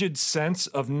rigid sense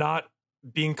of not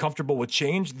being comfortable with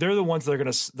change, they're the ones that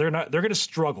they're going to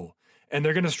struggle, and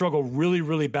they're going to struggle really,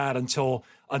 really bad until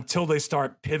they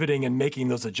start pivoting and making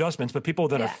those adjustments. But people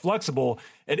that are flexible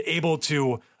and able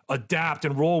to adapt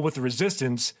and roll with the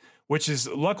resistance, which is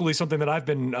luckily something that I've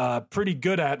been pretty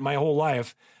good at my whole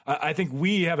life. I think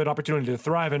we have an opportunity to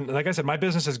thrive. And like I said, my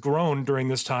business has grown during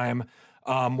this time.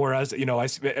 Whereas,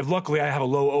 luckily I have a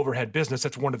low overhead business.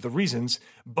 That's one of the reasons.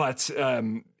 But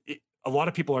a lot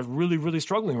of people are really, really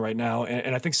struggling right now.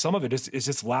 And I think some of it is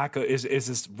this is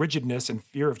this rigidness and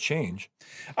fear of change.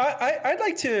 I'd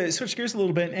like to switch gears a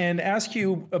little bit and ask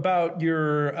you about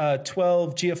your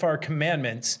 12 GFR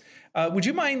commandments. Would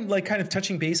you mind kind of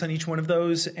touching base on each one of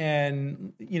those?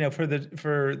 And, for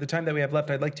the time that we have left,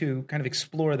 I'd like to kind of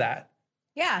explore that.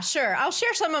 Yeah, sure. I'll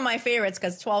share some of my favorites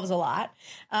because 12 is a lot.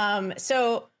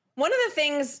 So one of the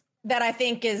things that I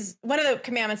think one of the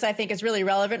commandments I think is really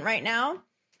relevant right now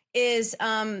is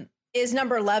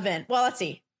number 11. Well, let's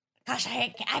see. Gosh,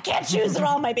 I can't choose. They're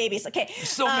all my babies. Okay.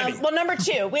 So many. Well, number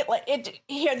 2,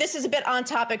 this is a bit on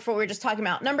topic for what we were just talking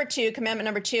about. Commandment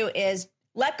number 2 is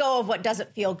let go of what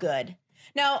doesn't feel good.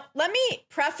 Now, let me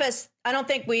preface, I don't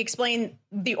think we explained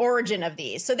the origin of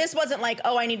these. So this wasn't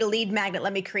I need a lead magnet,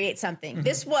 let me create something. Mm-hmm.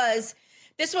 This was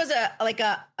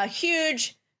a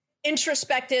huge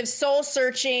introspective, soul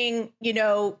searching,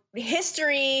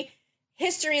 history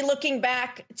history looking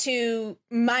back to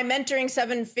my mentoring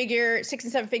 6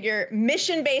 and 7 figure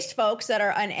mission based folks that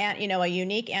are a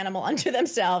unique animal unto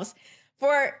themselves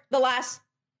for the last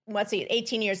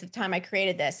 18 years at the time I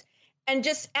created this. And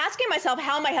just asking myself,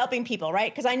 how am I helping people,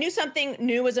 right? Because I knew something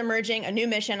new was emerging, a new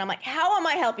mission. I'm like, how am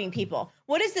I helping people?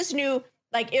 What is this new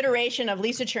iteration of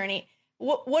Lisa Cherney?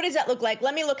 What does that look like?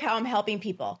 Let me look how I'm helping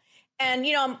people. And,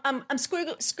 I'm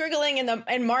scriggling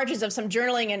in margins of some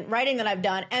journaling and writing that I've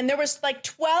done. And there was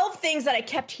 12 things that I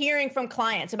kept hearing from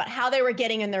clients about how they were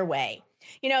getting in their way.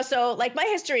 So my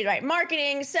history, right?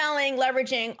 Marketing, selling,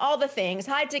 leveraging, all the things,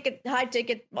 high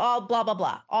ticket, all blah, blah,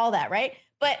 blah, all that, right?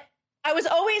 But I was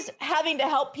always having to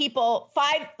help people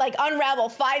unravel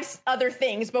 5 other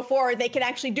things before they could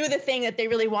actually do the thing that they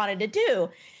really wanted to do.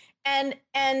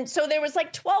 And so there was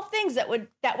 12 things that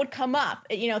would come up,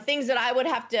 things that I would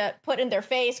have to put in their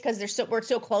face because we're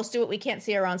so close to it. We can't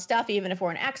see our own stuff, even if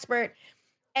we're an expert.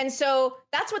 And so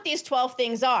that's what these 12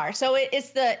 things are. So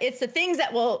it's the things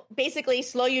that will basically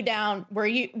slow you down where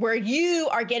you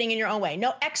are getting in your own way.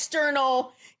 No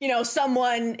external,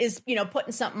 someone is,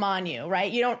 putting something on you,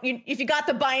 right? If you got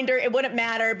the binder, it wouldn't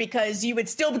matter because you would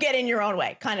still get in your own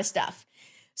way kind of stuff.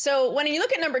 So when you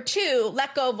look at number 2,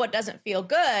 let go of what doesn't feel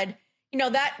good,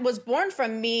 that was born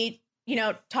from me,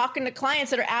 talking to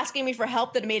clients that are asking me for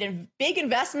help that made a big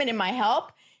investment in my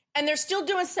help. And they're still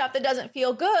doing stuff that doesn't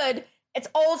feel good. It's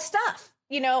old stuff,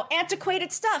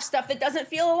 antiquated stuff that doesn't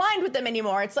feel aligned with them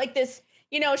anymore. It's like this,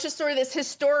 it's just sort of this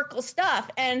historical stuff,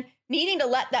 and needing to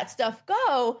let that stuff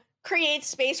go creates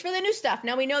space for the new stuff.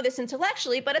 Now we know this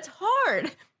intellectually, but it's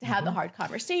hard to have the hard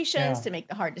conversations, to make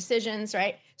the hard decisions,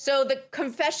 right? So the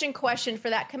confession question for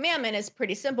that commandment is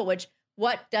pretty simple,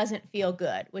 what doesn't feel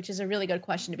good, which is a really good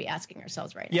question to be asking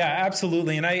ourselves right now. Yeah,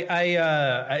 absolutely. And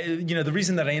I the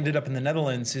reason that I ended up in the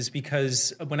Netherlands is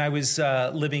because when I was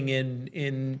living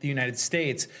in the United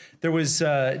States, there was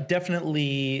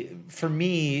definitely for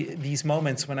me these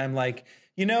moments when I'm like,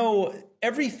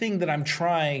 everything that I'm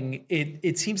trying,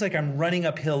 it seems like I'm running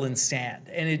uphill in sand,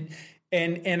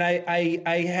 and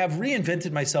I have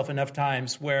reinvented myself enough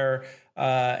times where,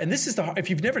 and this is if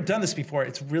you've never done this before,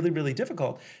 it's really, really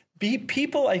difficult.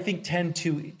 People, I think, tend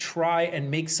to try and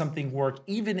make something work,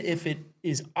 even if it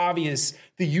is obvious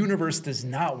the universe does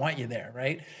not want you there,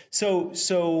 right? So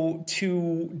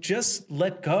to just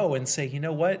let go and say, you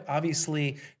know what?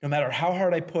 Obviously, no matter how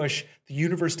hard I push, the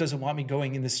universe doesn't want me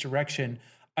going in this direction.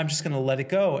 I'm just going to let it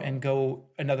go and go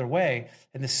another way.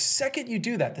 And the second you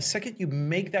do that, the second you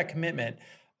make that commitment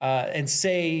and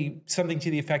say something to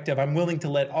the effect of, I'm willing to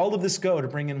let all of this go to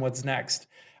bring in what's next,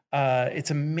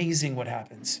 it's amazing what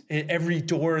happens. Every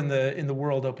door in the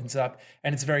world opens up,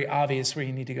 and it's very obvious where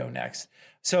you need to go next.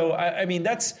 So, I mean,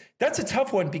 that's a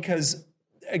tough one because,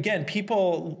 again,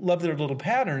 people love their little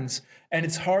patterns, and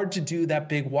it's hard to do that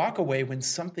big walk away when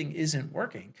something isn't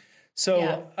working.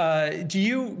 So, do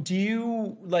you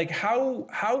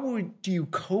how do you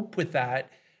cope with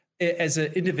that as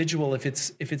an individual? If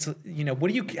it's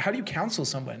how do you counsel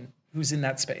someone who's in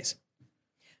that space?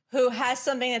 Who has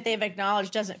something that they've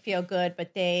acknowledged doesn't feel good,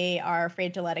 but they are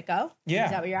afraid to let it go? Yeah.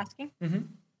 Is that what you're asking? Mm-hmm.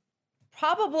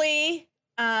 Probably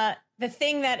the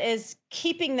thing that is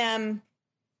keeping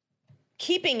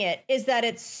it is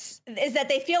that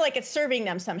they feel like it's serving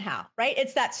them somehow, right?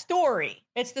 It's that story.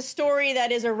 It's the story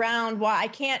that is around why I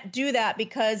can't do that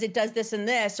because it does this and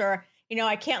this, or,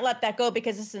 I can't let that go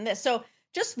because this and this. So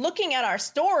just looking at our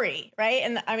story, right?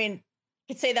 And I mean,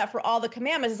 could say that for all the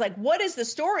commandments. It's like, what is the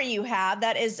story you have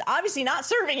that is obviously not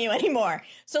serving you anymore?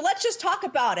 So let's just talk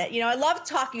about it. I love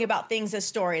talking about things as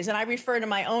stories, and I refer to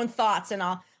my own thoughts, and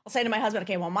I'll say to my husband,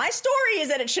 okay, well, my story is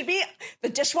that the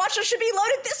dishwasher should be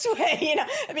loaded this way.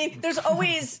 I mean, there's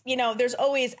always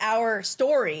our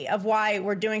story of why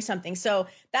we're doing something. So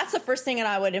that's the first thing that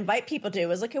I would invite people to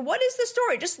is like, okay, what is the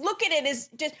story? Just look at it as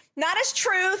just not as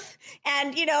truth.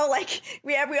 And,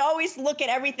 we always look at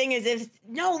everything as if,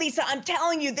 no, Lisa, I'm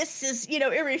telling you, this is,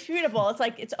 irrefutable. It's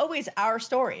like, it's always our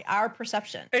story, our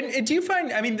perception. And do you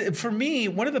find, I mean, for me,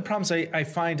 one of the problems I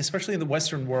find, especially in the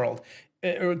Western world,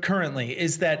 currently,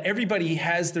 is that everybody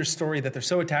has their story that they're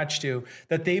so attached to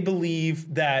that they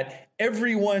believe that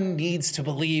everyone needs to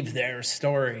believe their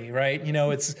story, right?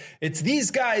 It's these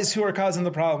guys who are causing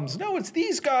the problems. No, it's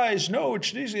these guys. No,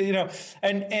 it's these,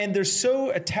 and they're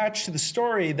so attached to the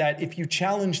story that if you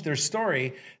challenge their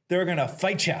story, they're going to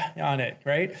fight you on it,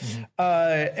 right?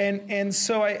 Mm-hmm. And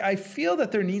so I feel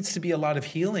that there needs to be a lot of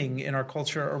healing in our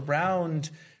culture around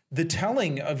the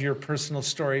telling of your personal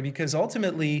story, because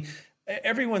ultimately,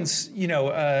 everyone's,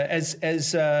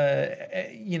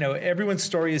 everyone's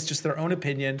story is just their own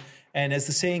opinion, And as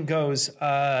the saying goes,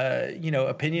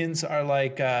 opinions are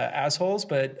like assholes,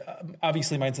 but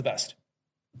obviously mine's the best.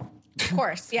 Of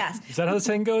course, yes. Is that how the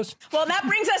saying goes? Well, that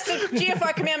brings us to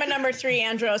GFR commandment number 3,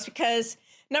 Andros, because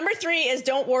number 3 is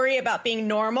don't worry about being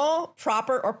normal,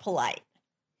 proper, or polite.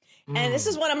 And this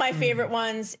is one of my favorite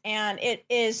ones, and it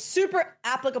is super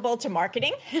applicable to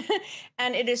marketing,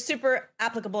 and it is super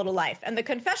applicable to life. And the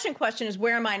confession question is,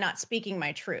 where am I not speaking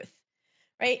my truth?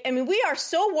 Right? I mean, we are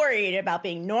so worried about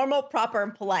being normal, proper,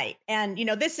 and polite. And,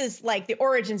 this is like the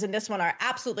origins in this one are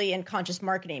absolutely in conscious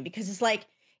marketing, because it's like,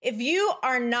 if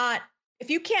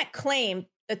you can't claim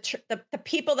the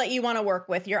people that you want to work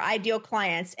with, your ideal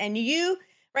clients, and you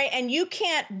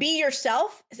can't be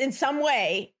yourself in some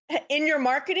way in your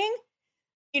marketing,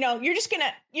 you're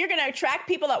gonna attract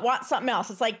people that want something else.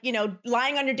 It's like,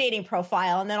 lying on your dating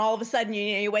profile, and then all of a sudden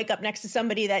you wake up next to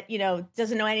somebody that,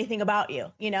 doesn't know anything about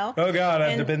you, Oh God,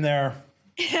 I've been there.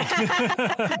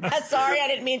 Sorry, I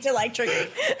didn't mean to trigger you.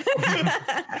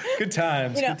 Good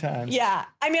times. Good times. Yeah.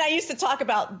 I mean, I used to talk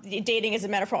about dating as a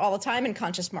metaphor all the time in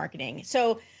conscious marketing.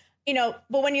 So,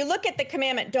 but when you look at the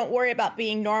commandment, don't worry about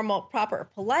being normal, proper, or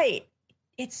polite,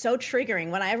 it's so triggering.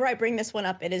 Whenever I bring this one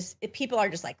up, people are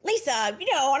just like, Lisa, I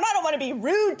don't want to be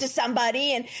rude to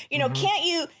somebody. And, can't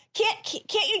you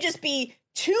just be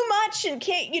too much, and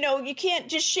you can't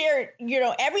just share,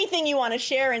 everything you want to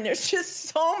share. And there's just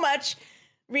so much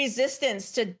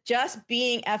resistance to just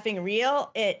being effing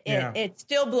real. It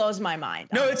still blows my mind.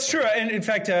 No, it's true. And in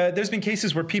fact, there's been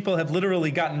cases where people have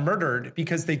literally gotten murdered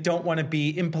because they don't want to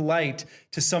be impolite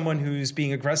to someone who's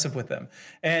being aggressive with them.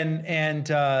 And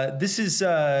this is,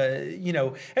 and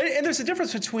there's a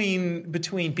difference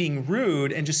between being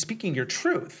rude and just speaking your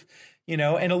truth. And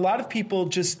a lot of people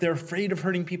they're afraid of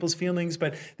hurting people's feelings.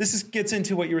 But this gets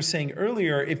into what you were saying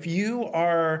earlier. If you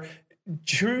are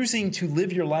choosing to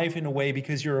live your life in a way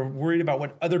because you're worried about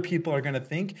what other people are going to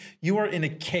think, you are in a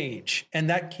cage, and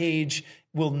that cage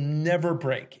will never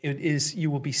break. You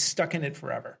will be stuck in it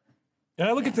forever. And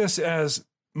I look at this as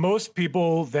most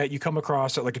people that you come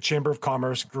across at like a Chamber of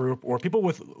Commerce group, or people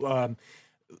with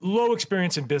low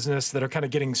experience in business that are kind of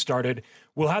getting started,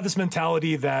 will have this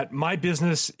mentality that my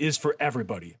business is for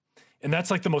everybody. And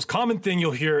that's like the most common thing you'll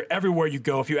hear everywhere you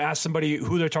go. If you ask somebody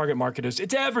who their target market is,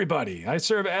 it's everybody. I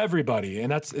serve everybody.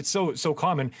 And it's so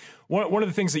common. One of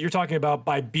the things that you're talking about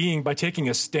by taking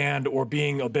a stand or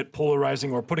being a bit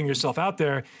polarizing or putting yourself out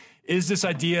there is this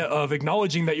idea of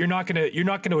acknowledging that you're not going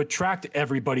to attract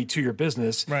everybody to your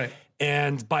business. Right.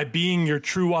 And by being your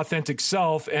true authentic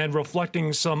self and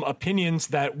reflecting some opinions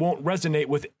that won't resonate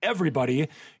with everybody,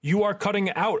 you are cutting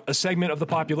out a segment of the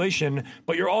population,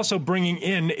 but you're also bringing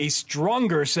in a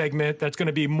stronger segment that's going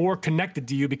to be more connected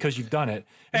to you because you've done it.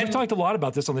 And we've talked a lot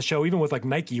about this on the show, even with like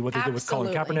Nike, what they did with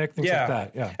Colin Kaepernick, things like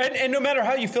that. Yeah. And no matter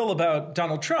how you feel about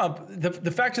Donald Trump,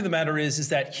 the fact of the matter is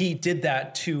that he did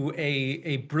that to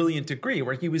a brilliant degree,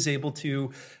 where he was able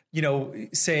to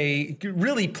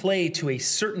really play to a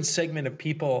certain segment of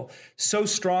people so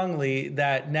strongly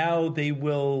that now they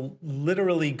will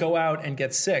literally go out and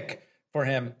get sick for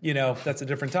him. That's a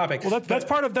different topic. Well, that's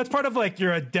part of like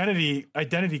your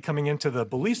identity coming into the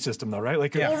belief system, though, right?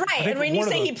 Like, well, right. And when you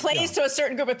say he plays to a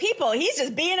certain group of people, he's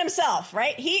just being himself,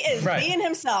 right? He is being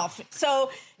himself.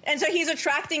 So he's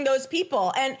attracting those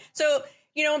people. And so,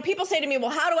 when people say to me, well,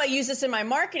 how do I use this in my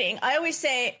marketing? I always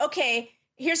say, okay,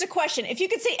 here's a question. If you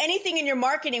could say anything in your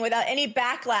marketing without any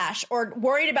backlash or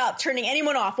worried about turning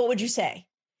anyone off, what would you say?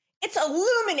 It's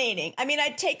illuminating. I mean, I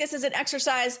take this as an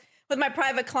exercise with my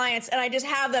private clients, and I just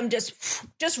have them just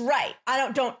write. I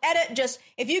don't edit. Just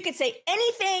if you could say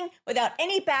anything without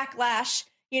any backlash,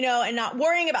 and not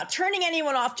worrying about turning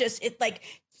anyone off,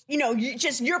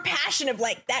 your passion of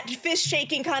like that fist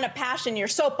shaking kind of passion, your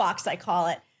soapbox, I call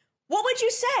it. What would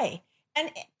you say? And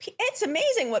it's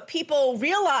amazing what people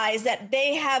realize that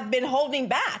they have been holding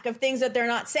back of things that they're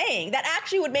not saying that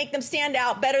actually would make them stand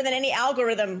out better than any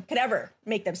algorithm could ever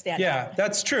make them stand out. Yeah,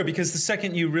 that's true, because the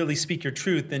second you really speak your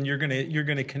truth, then you're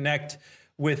gonna connect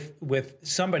with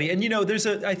somebody. And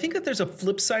I think that there's a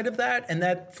flip side of that, and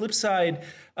that flip side,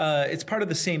 it's part of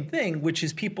the same thing, which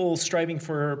is people striving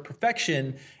for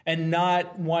perfection and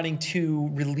not wanting to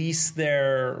release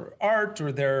their art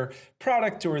or their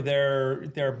product or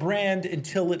their brand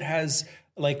until it has,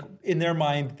 like, in their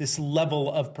mind, this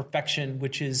level of perfection,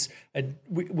 which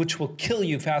will kill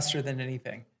you faster than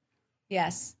anything.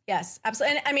 Yes,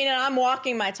 absolutely. And I mean, I'm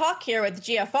walking my talk here with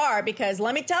GFR, because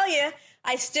let me tell you,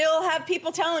 I still have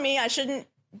people telling me I shouldn't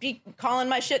be calling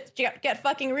my shit get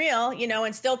fucking real,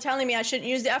 and still telling me I shouldn't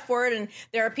use the F word. And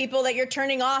there are people that you're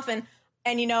turning off, and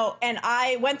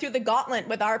I went through the gauntlet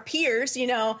with our peers,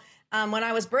 when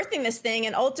I was birthing this thing.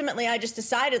 And ultimately, I just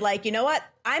decided, like, you know what?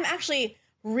 I'm actually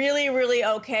really, really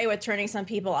okay with turning some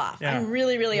people off. Yeah. I'm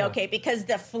really, really okay, because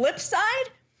the flip side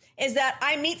is that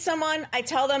I meet someone, I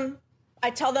tell them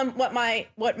what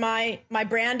my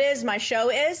brand is, my show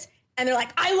is, and they're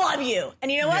like, I love you.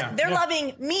 And you know what? They're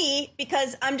loving me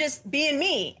because I'm just being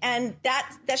me. And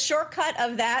that the shortcut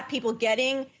of that, people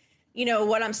getting, you know,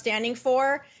 what I'm standing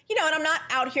for, you know, and I'm not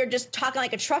out here just talking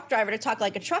like a truck driver to talk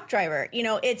like a truck driver. You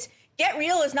know, it's get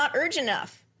real is not urgent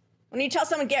enough. When you tell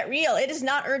someone get real, it is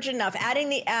not urgent enough. Adding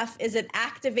the F is an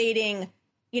activating,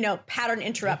 you know, pattern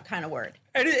interrupt kind of word.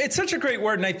 And it's such a great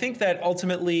word. And I think that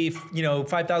ultimately, you know,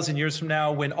 5,000 years from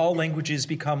now, when all languages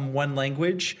become one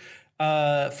language,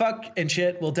 fuck and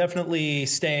shit will definitely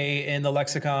stay in the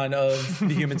lexicon of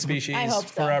the human species I hope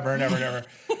so. forever and ever and ever.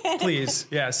 Please.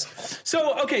 Yes.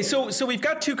 So, okay. So we've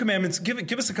got 2 commandments.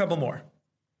 Give us a couple more.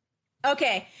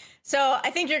 Okay. So I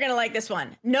think you're going to like this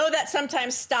one. Know that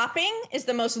sometimes stopping is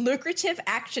the most lucrative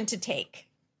action to take.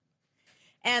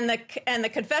 And the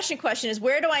confession question is,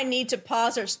 where do I need to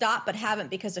pause or stop but haven't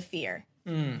because of fear?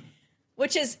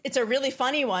 Which is, it's a really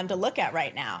funny one to look at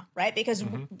right now, right? Because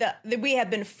we have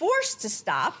been forced to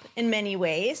stop in many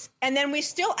ways, and then we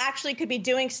still actually could be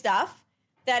doing stuff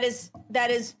that is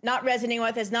not resonating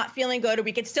with us, not feeling good, or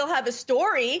we could still have a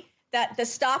story that the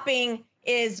stopping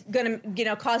is going to, you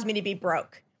know, cause me to be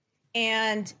broke.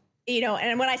 And, you know,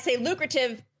 and when I say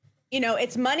lucrative, you know,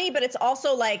 it's money, but it's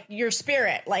also like your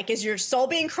spirit. Like, is your soul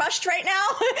being crushed right now?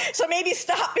 So maybe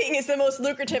stopping is the most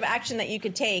lucrative action that you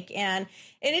could take. And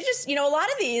it just, you know, a lot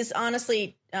of these,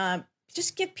 honestly,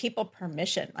 just give people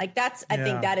permission. Like I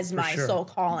think that is my soul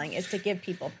calling, is to give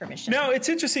people permission. No, it's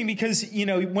interesting because, you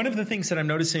know, one of the things that I'm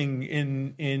noticing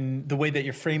in the way that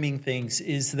you're framing things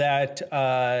is that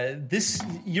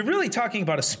you're really talking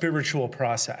about a spiritual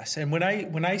process. And when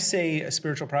I say a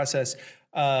spiritual process,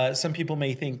 some people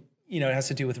may think, you know, it has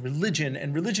to do with religion,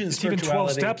 and religion and spirituality.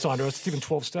 It's even 12 steps, Andres. It's even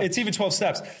 12 steps. It's even 12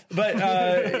 steps. But,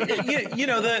 you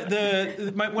know,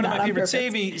 one of my favorite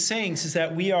sayings is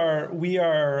that we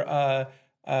are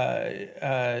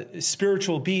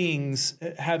spiritual beings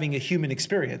having a human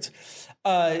experience.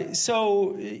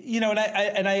 So, you know,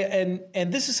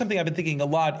 and this is something I've been thinking a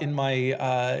lot in my,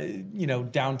 you know,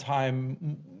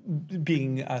 downtime,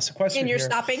 being sequestered in your here,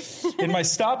 stopping in my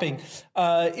stopping,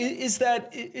 is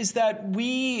that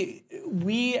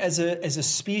we as a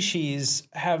species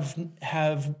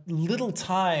have little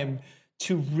time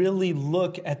to really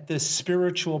look at the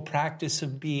spiritual practice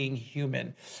of being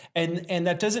human. And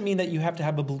that doesn't mean that you have to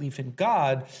have a belief in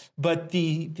God, but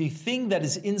the thing that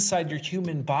is inside your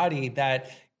human body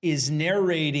that is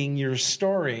narrating your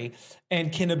story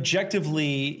and can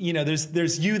objectively, you know,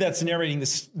 there's you that's narrating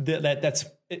this, that's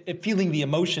feeling the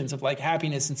emotions of like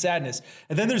happiness and sadness.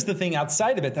 And then there's the thing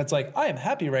outside of it that's like, I am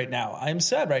happy right now. I am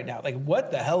sad right now. Like,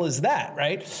 what the hell is that?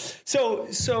 Right. So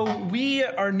we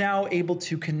are now able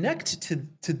to connect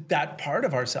to that part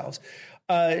of ourselves.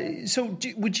 So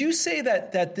would you say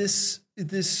that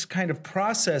this kind of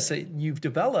process that you've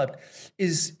developed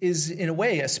is in a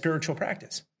way a spiritual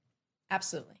practice?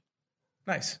 Absolutely.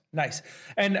 Nice.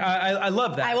 And I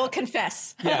love that. I will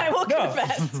confess. Yeah. I will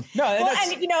confess. No,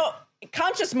 and you know,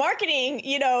 conscious marketing,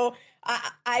 you know,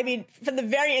 I mean, from the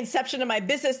very inception of my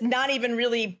business, not even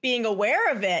really being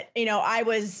aware of it, you know, I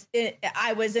was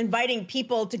inviting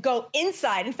people to go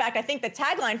inside. In fact, I think the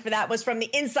tagline for that was from the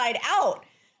inside out.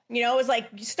 You know, it was like,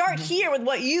 start here with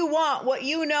what you want, what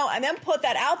you know, and then put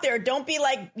that out there. Don't be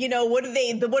like, you know, what do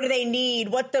they need?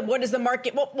 What is the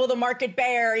market? What will the market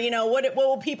bear? You know, what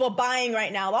will people buying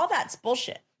right now? All that's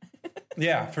bullshit.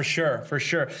 Yeah, for sure.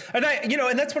 And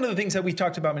and that's one of the things that we've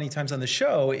talked about many times on the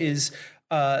show is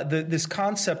this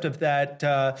concept of that,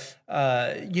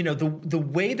 you know, the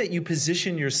way that you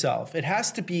position yourself. There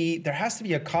has to be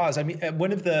a cause. I mean,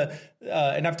 one of the,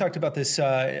 and I've talked about this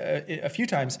a few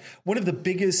times, one of the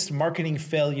biggest marketing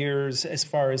failures as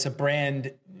far as a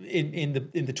brand in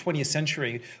the 20th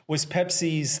century was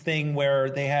Pepsi's thing where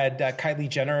they had Kylie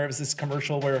Jenner. It was this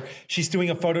commercial where she's doing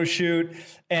a photo shoot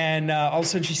and all of a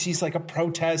sudden she sees like a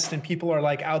protest and people are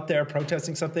like out there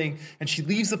protesting something and she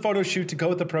leaves the photo shoot to go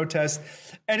with the protest.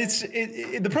 And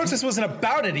the protest wasn't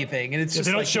about anything. And it's just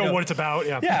they don't like, show what it's about.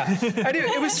 Yeah. Yeah. And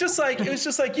it was just like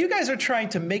you guys are trying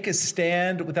to make a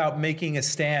stand without making a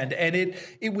stand. And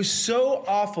it was so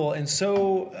awful and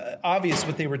so obvious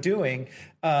what they were doing.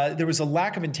 There was a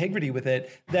lack of integrity with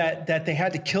it that they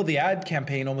had to kill the ad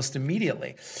campaign almost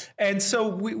immediately. And so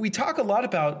we talk a lot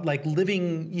about like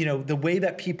living, you know, the way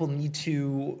that people need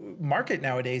to market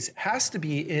nowadays has to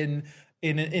be in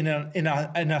an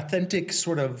authentic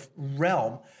sort of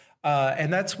realm.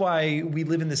 And that's why we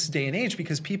live in this day and age,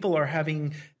 because people are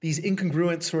having these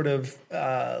incongruent sort of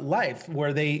life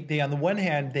where they on the one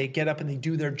hand, they get up and they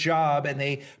do their job and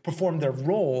they perform their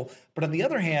role. But on the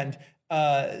other hand,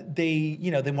 they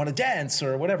want to dance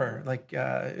or whatever,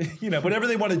 whatever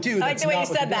they want to do. I like the way you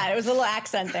said that. It was a little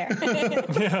accent there.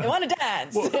 They want to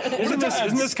dance. Well, isn't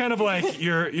this kind of like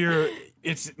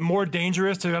it's more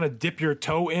dangerous to kind of dip your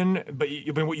toe in, but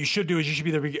what you should do is you should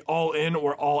either be all in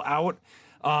or all out.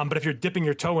 But if you're dipping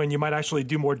your toe in, you might actually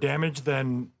do more damage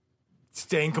than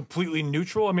staying completely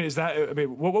neutral. I mean,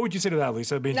 what would you say to that,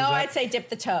 Lisa? I'd say dip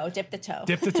the toe. Dip the toe.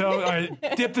 All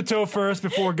right, dip the toe first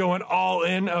before going all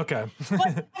in. Okay.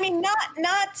 But, I mean,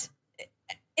 not.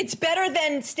 It's better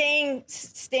than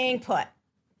staying put.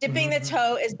 Dipping the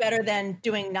toe is better than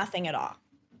doing nothing at all.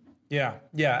 Yeah,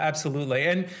 absolutely.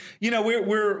 And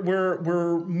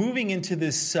we're moving into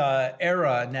this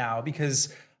era now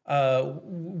because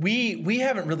we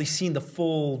haven't really seen the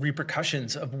full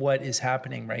repercussions of what is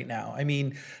happening right now. I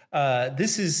mean,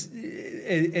 this is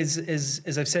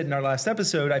as I've said in our last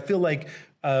episode, I feel like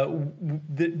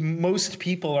most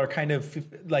people are kind of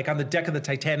like on the deck of the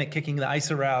Titanic, kicking the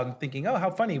ice around, thinking, "Oh,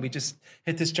 how funny! We just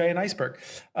hit this giant iceberg,"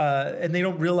 and they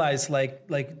don't realize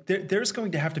there's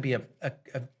going to have to be a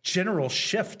general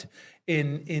shift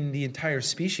in the entire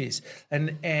species,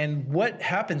 and what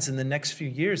happens in the next few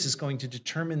years is going to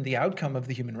determine the outcome of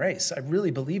the human race. I really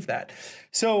believe that.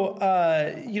 So,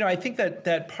 I think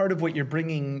that part of what you're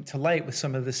bringing to light with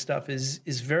some of this stuff is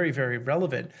very, very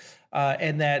relevant.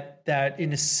 And that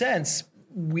in a sense,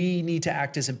 we need to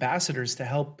act as ambassadors to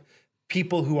help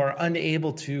people who are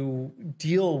unable to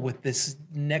deal with this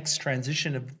next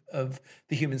transition of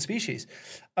the human species.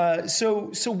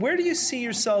 So where do you see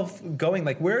yourself going?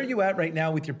 Like, where are you at right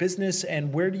now with your business,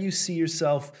 and where do you see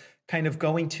yourself kind of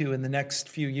going to in the next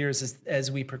few years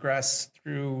as we progress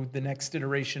through the next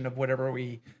iteration of whatever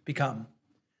we become?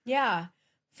 Yeah.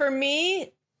 For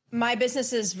me, my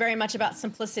business is very much about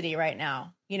simplicity right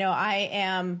now.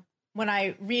 When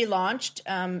I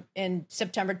relaunched in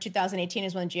September 2018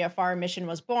 is when the GFR mission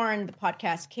was born. The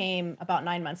podcast came about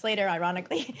 9 months later,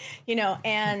 ironically,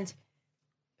 and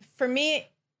for me,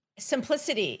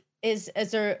 simplicity is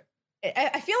I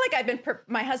feel like I've been,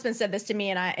 my husband said this to me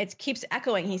and it keeps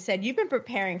echoing. He said, "You've been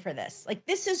preparing for this. Like,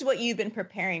 this is what you've been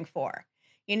preparing for.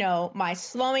 My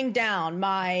slowing down,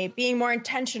 my being more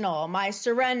intentional, my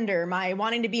surrender, my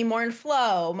wanting to be more in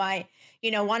flow, my,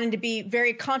 wanting to be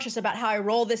very conscious about how I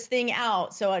roll this thing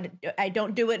out so I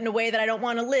don't do it in a way that I don't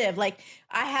want to live. Like,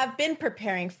 I have been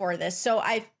preparing for this. So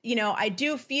I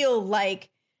do feel like,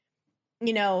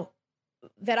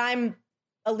 that I'm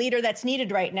a leader that's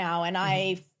needed right now.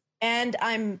 And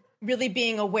I'm really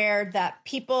being aware that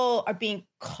people are being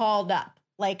called up.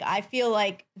 Like, I feel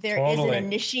like there is an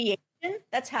initiation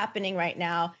that's happening right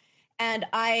now. And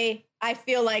I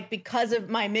feel like because of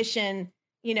my mission,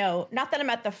 not that I'm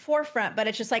at the forefront, but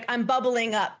it's just like I'm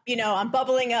bubbling up,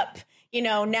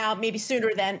 now maybe sooner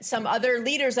than some other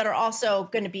leaders that are also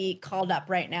going to be called up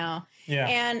right now. Yeah.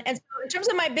 And so in terms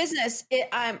of my business,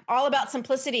 I'm all about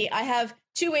simplicity. I have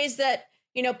two ways that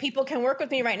people can work with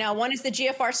me right now. One is the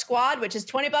GFR Squad, which is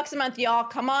 $20 a month, y'all.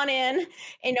 Come on in.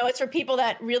 It's for people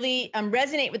that really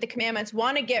resonate with the commandments,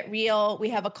 want to get real. We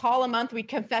have a call a month,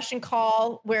 confession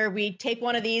call, where we take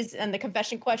one of these and the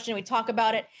confession question, we talk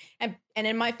about it. And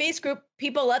in my face group,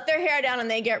 people let their hair down and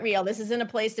they get real. This isn't a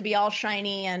place to be all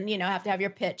shiny and, have to have your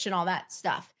pitch and all that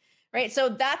stuff. Right. So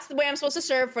that's the way I'm supposed to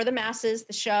serve for the masses,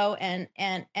 the show and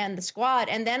the squad.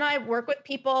 And then I work with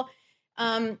people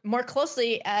more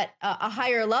closely at a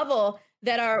higher level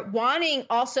that are wanting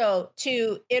also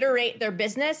to iterate their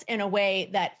business in a way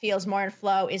that feels more in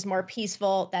flow, is more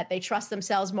peaceful, that they trust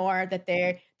themselves more, that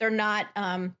they're not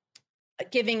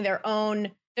giving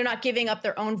up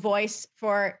their own voice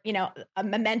for, a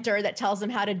mentor that tells them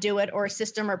how to do it, or a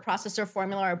system or process or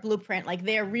formula or blueprint. Like,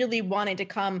 they're really wanting to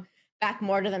come back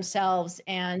more to themselves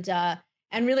and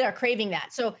really are craving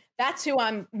that. So that's who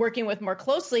I'm working with more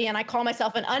closely. And I call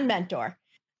myself an unmentor,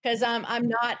 because I'm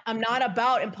not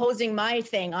about imposing my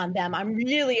thing on them. I'm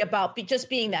really about just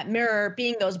being that mirror,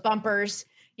 being those bumpers,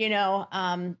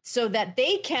 so that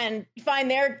they can find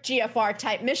their GFR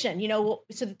type mission,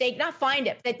 so that they not find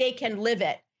it, that they can live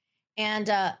it. And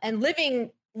living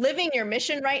your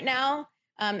mission right now.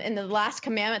 And the last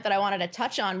commandment that I wanted to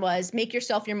touch on was make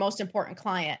yourself your most important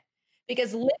client,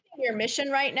 because living your mission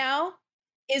right now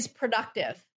is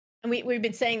productive. And we've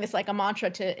been saying this like a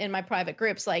mantra in my private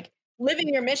groups, like living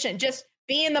your mission, just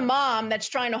being the mom that's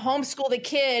trying to homeschool the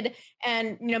kid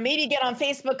and, maybe get on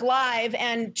Facebook Live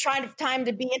and trying to time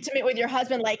to be intimate with your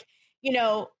husband. Like,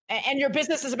 and your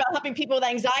business is about helping people with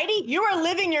anxiety, you are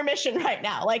living your mission right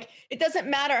now. Like, it doesn't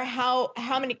matter how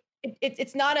many,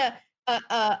 it's not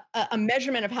a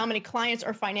measurement of how many clients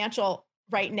are financial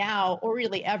right now, or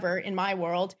really ever in my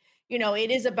world.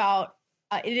 It is about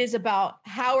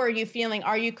how are you feeling?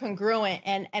 Are you congruent?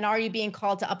 And are you being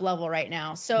called to up level right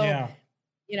now? So,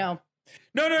 No.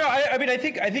 I mean, I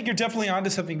think you're definitely onto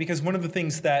something, because one of the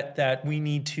things that we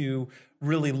need to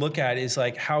really look at is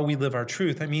like how we live our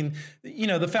truth. I mean,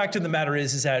 the fact of the matter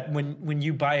is that when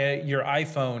you buy your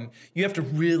iPhone, you have to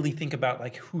really think about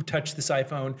like who touched this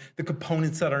iPhone, the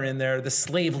components that are in there, the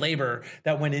slave labor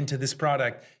that went into this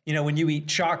product. When you eat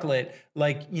chocolate,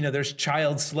 like, there's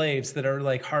child slaves that are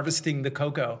like harvesting the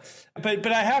cocoa. But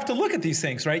I have to look at these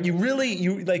things, right?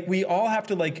 We all have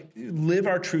to like live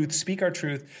our truth, speak our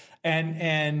truth,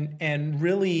 and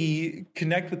really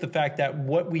connect with the fact that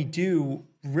what we do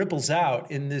ripples out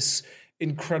in this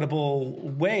incredible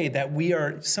way that we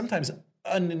are sometimes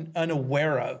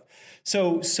unaware of.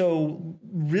 So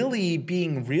really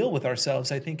being real with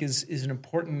ourselves, I think, is an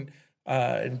important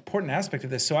aspect of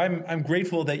this. So I'm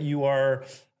grateful that you are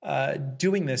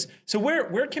doing this. So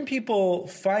where can people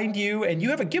find you? And you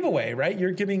have a giveaway, right?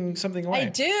 You're giving something away. I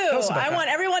do. I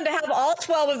want everyone to have all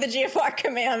 12 of the GFR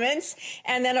commandments,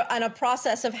 and then a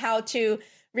process of how to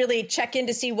really check in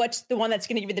to see what's the one that's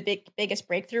going to give you the biggest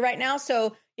breakthrough right now.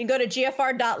 So you can go to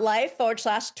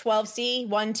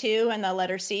gfr.life/12C12 and the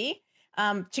letter C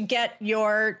to get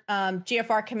your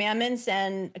GFR commandments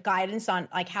and guidance on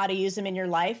like how to use them in your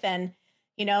life, and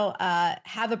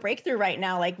have a breakthrough right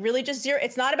now. Like, really just zero.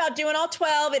 It's not about doing all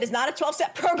 12. It is not a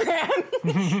 12-step program.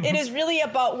 It is really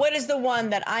about what is the one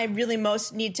that I really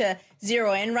most need to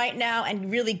zero in right now and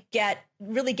really get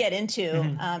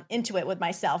into it with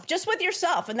myself, just with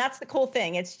yourself. And that's the cool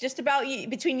thing. It's just about you,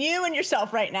 between you and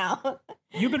yourself right now.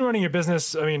 You've been running your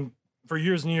business, I mean, for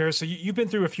years and years. So you've been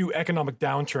through a few economic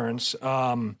downturns.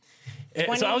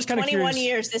 So I was kind of 21 curious,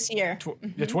 years this year.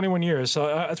 21 years. So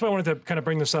that's why I wanted to kind of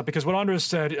bring this up, because what Andres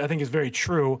said, I think, is very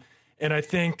true. And I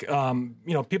think,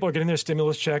 people are getting their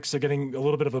stimulus checks. They're getting a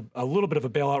little bit of a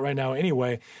bailout right now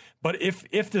anyway. But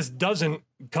if this doesn't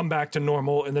come back to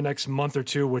normal in the next month or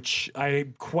two, which I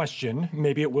question,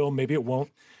 maybe it will, maybe it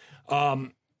won't.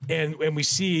 And we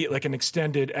see like an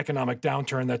extended economic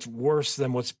downturn that's worse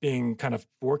than what's being kind of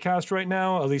forecast right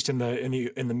now, at least in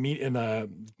the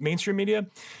mainstream media.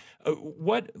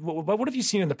 What have you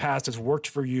seen in the past that's worked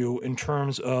for you in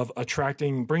terms of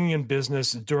bringing in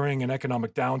business during an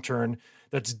economic downturn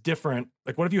that's different?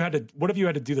 Like, what have you had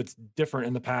to do that's different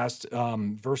in the past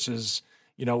versus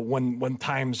when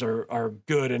times are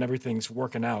good and everything's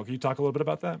working out? Can you talk a little bit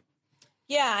about that?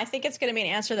 Yeah, I think it's going to be an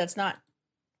answer that's not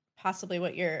possibly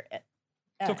what you're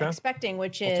expecting,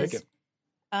 which is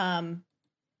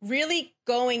really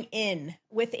going in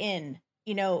within.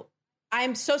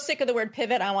 I'm so sick of the word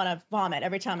pivot. I want to vomit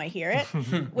every time I hear it,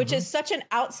 which is such an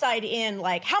outside in,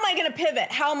 like, how am I going to pivot?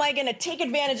 How am I going to take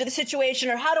advantage of the situation?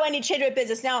 Or how do I need to change my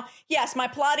business? Now, yes, my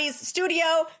Pilates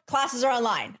studio classes are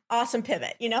online. Awesome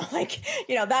pivot,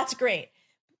 that's great.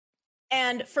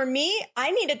 And for me,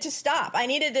 I needed to stop. I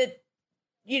needed to,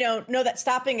 know that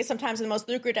stopping is sometimes the most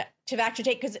lucrative action to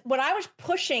take. Because when I was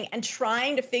pushing and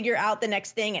trying to figure out the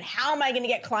next thing and how am I going to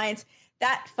get clients,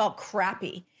 that felt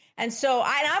crappy. And so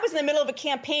I was in the middle of a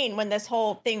campaign when this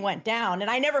whole thing went down,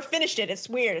 and I never finished it. It's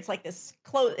weird. It's like this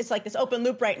open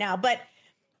loop right now. But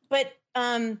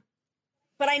I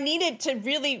needed to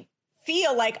really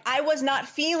feel like I was not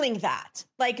feeling that.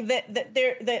 Like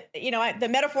the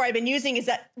metaphor I've been using is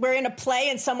that we're in a play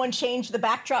and someone changed the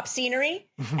backdrop scenery,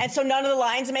 and so none of the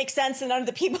lines make sense and none of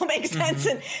the people make sense,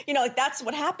 and that's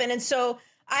what happened. And so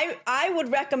I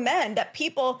would recommend that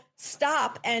people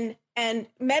stop and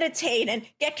meditate and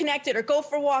get connected or go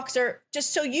for walks, or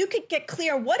just so you could get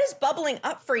clear what is bubbling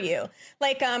up for you.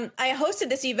 Like I hosted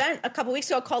this event a couple weeks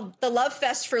ago called the Love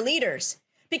Fest for Leaders,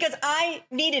 because I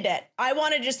needed it. I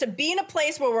wanted just to be in a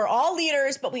place where we're all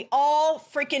leaders, but we all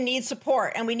freaking need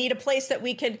support, and we need a place that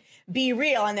we could be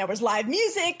real. And there was live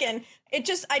music, and I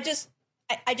just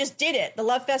did it. The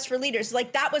Love Fest for Leaders,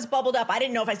 like, that was bubbled up. I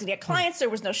didn't know if I was gonna get clients. There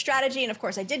was no strategy. And of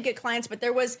course I did get clients, but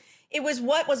it was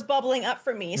what was bubbling up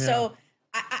for me. Yeah. So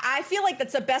I feel like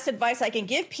that's the best advice I can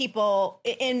give people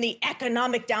in the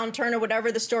economic downturn, or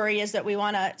whatever the story is that we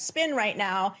want to spin right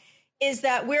now, is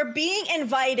that we're being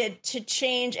invited to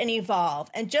change and evolve,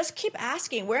 and just keep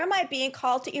asking, where am I being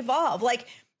called to evolve? Like,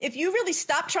 if you really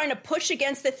stop trying to push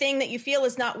against the thing that you feel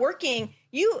is not working,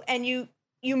 you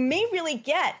may really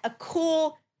get a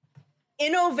cool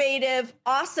innovative,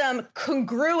 awesome,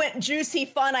 congruent, juicy,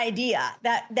 fun idea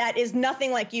that is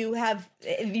nothing like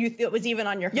it was even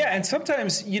on your Yeah, and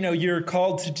sometimes, you're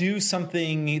called to do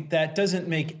something that doesn't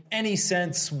make any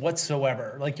sense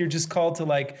whatsoever. Like you're just called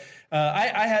to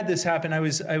I had this happen. I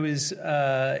was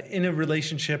in a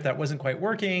relationship that wasn't quite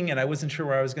working, and I wasn't sure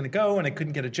where I was going to go, and I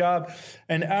couldn't get a job.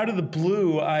 And out of the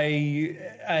blue,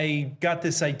 I got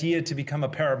this idea to become a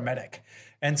paramedic.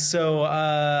 And so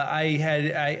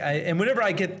and whenever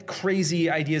I get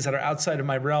crazy ideas that are outside of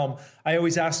my realm, I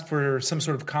always ask for some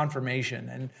sort of confirmation.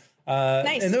 And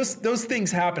nice. And those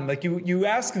things happen. Like you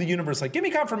ask the universe, like, give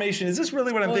me confirmation. Is this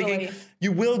really what I'm thinking?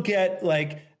 You will get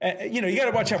you got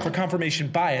to watch out for confirmation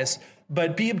bias,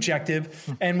 but be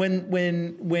objective. And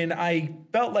when I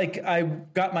felt like I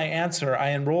got my answer,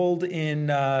 I enrolled in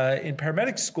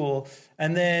paramedic school.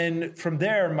 And then from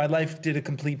there, my life did a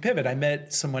complete pivot. I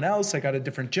met someone else. I got a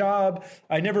different job.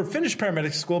 I never finished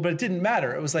paramedic school, but it didn't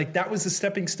matter. It was like that was the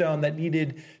stepping stone that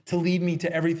needed to lead me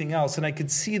to everything else. And I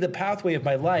could see the pathway of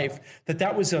my life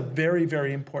that was a very,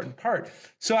 very important part.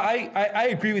 So I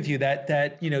agree with you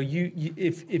that you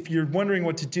if you're wondering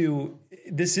what to do,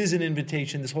 this is an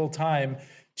invitation this whole time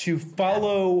to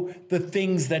follow the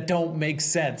things that don't make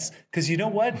sense. Because you know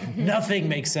what? Nothing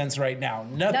makes sense right now.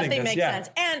 Nothing makes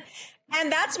sense. And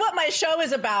that's what my show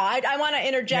is about. I want to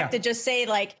interject to just say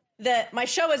my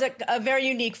show is a very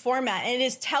unique format, and it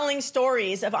is telling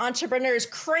stories of entrepreneurs'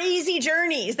 crazy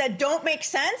journeys that don't make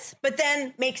sense, but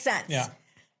then make sense. Yeah.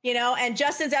 And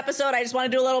Justin's episode, I just want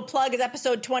to do a little plug, is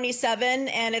episode 27,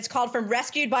 and it's called From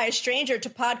Rescued by a Stranger to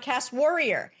Podcast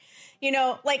Warrior.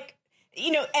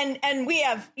 And we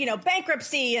have,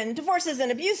 bankruptcy and divorces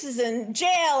and abuses and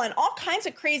jail and all kinds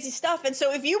of crazy stuff. And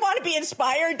so if you want to be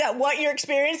inspired that what you're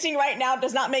experiencing right now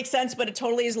does not make sense, but it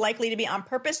totally is likely to be on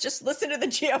purpose, just listen to the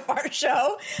GFR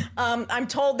show. I'm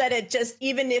told that it just,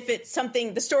 even if it's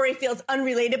something, the story feels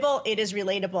unrelatable, it is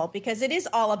relatable because it is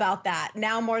all about that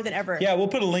now more than ever. Yeah, we'll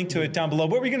put a link to it down below.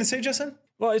 What were you going to say, Justin?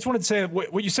 Well, I just wanted to say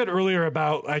what you said earlier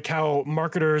about how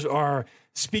marketers are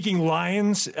speaking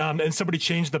lines and somebody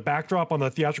changed the backdrop on the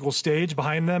theatrical stage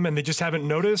behind them and they just haven't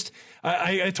noticed.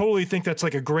 I totally think that's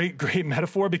like a great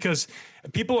metaphor because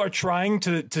people are trying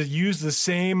to use the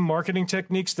same marketing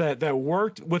techniques that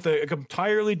worked with an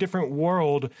entirely different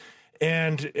world.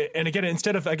 And again,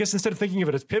 instead of thinking of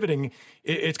it as pivoting,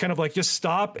 it's kind of like just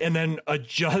stop and then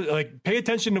adjust, like pay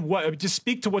attention to just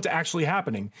speak to what's actually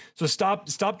happening. So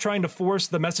stop trying to force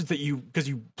the message because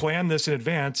you plan this in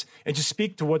advance and just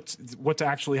speak to what's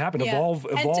actually happened. Yeah.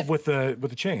 Evolve with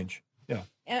the change. Yeah.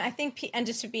 And I think, and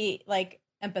just to be like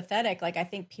empathetic, like I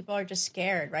think people are just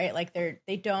scared, right? Like they're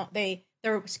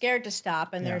scared to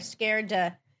stop and they're scared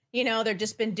to, they're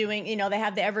just been doing, they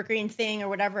have the evergreen thing or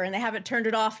whatever, and they haven't turned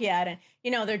it off yet. And,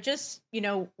 they're just,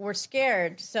 we're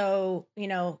scared. So,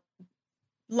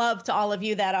 love to all of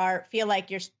you that feel like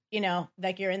you're,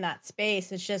 like you're in that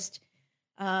space. It's just,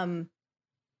 it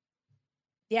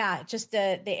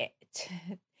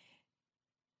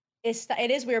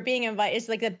is, we're being invited. It's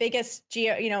like the biggest,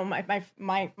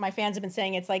 my fans have been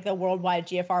saying it's like the worldwide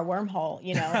GFR wormhole,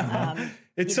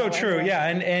 It's so true. Yeah.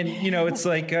 And it's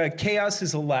like chaos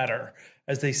is a ladder,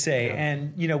 as they say. Yeah.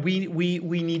 And,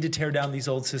 we need to tear down these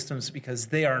old systems because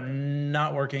they are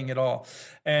not working at all.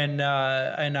 And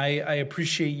I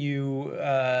appreciate you,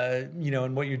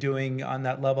 and what you're doing on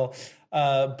that level.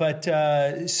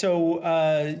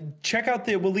 So check out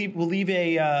we'll leave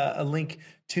a link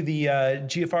to the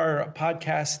GFR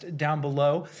podcast down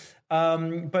below.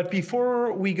 But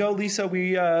before we go, Lisa,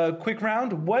 quick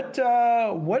round. What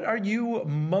are you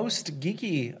most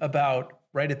geeky about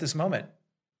right at this moment?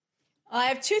 I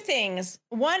have two things.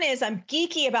 One is I'm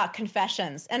geeky about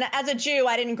confessions. And as a Jew,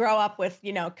 I didn't grow up with,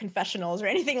 confessionals or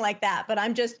anything like that. But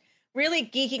I'm just really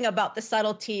geeking about the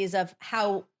subtleties of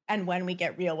how and when we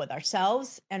get real with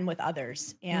ourselves and with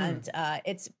others. And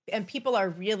and people are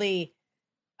really,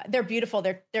 they're beautiful.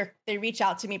 They reach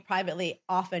out to me privately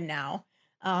often now.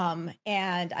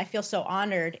 And I feel so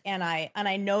honored, and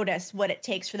I notice what it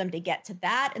takes for them to get to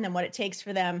that, and then what it takes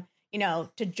for them,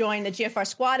 to join the GFR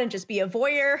squad and just be a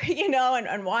voyeur,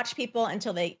 and watch people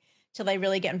until they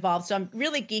really get involved. So I'm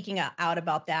really geeking out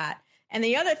about that. And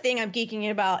the other thing I'm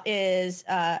geeking about is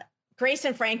Grace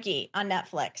and Frankie on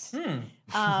Netflix.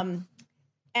 And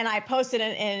I posted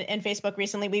in Facebook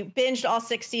recently. We binged all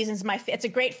 6 seasons. It's a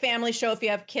great family show if you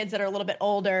have kids that are a little bit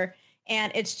older.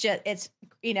 And it's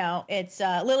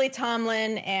Lily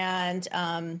Tomlin and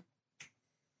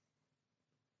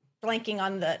blanking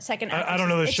on the second. I don't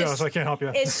know this show, so I can't help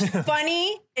you. It's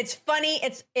funny. It's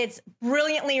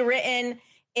brilliantly written.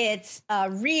 It's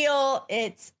real.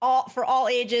 It's all for all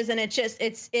ages, and it's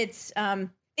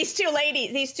these two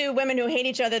women who hate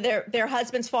each other, their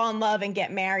husbands fall in love and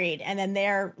get married, and then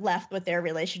they're left with their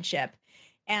relationship.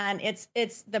 And it's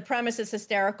the premise is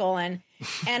hysterical, and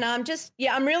I'm just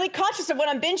I'm really conscious of what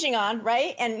I'm binging on,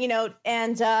 right? And it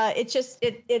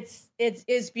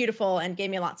is beautiful and gave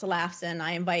me lots of laughs, and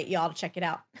I invite you all to check it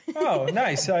out. Oh,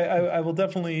 nice! I will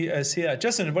definitely see that.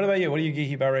 Justin, what about you? What are you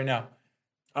geeky about right now?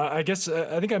 I guess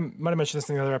I think I might have mentioned this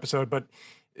in the other episode, but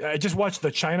I just watched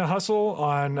the China Hustle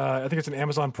on I think it's an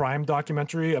Amazon Prime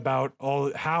documentary about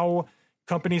how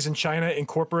companies in China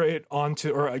incorporate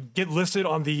onto or get listed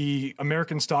on the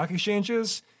American stock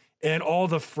exchanges, and all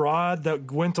the fraud that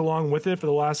went along with it for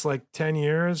the last 10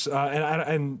 years.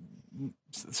 And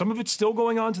some of it's still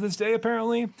going on to this day,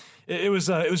 apparently. It was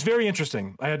very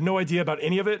interesting. I had no idea about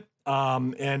any of it.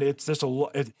 And it's just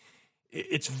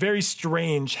it's very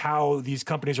strange how these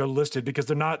companies are listed, because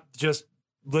they're not just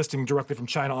listing directly from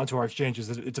China onto our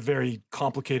exchanges. It's a very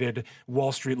complicated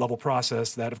Wall Street level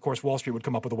process that, of course, Wall Street would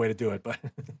come up with a way to do it. But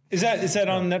is that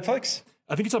on Netflix?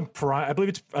 I think it's on Prime. I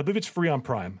believe it's free on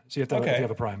Prime. So you have to if you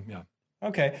have a Prime. Yeah.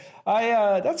 Okay.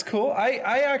 That's cool.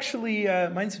 I actually,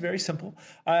 mine's very simple.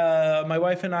 My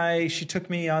wife and she took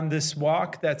me on this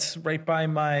walk that's right by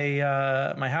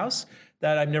my house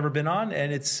that I've never been on,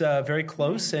 and it's very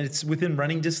close, and it's within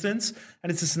running distance,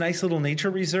 and it's this nice little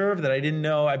nature reserve that I didn't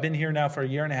know. I've been here now for a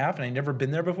year and a half, and I've never been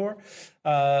there before.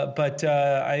 But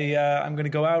I'm going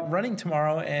to go out running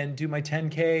tomorrow and do my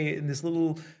 10K in this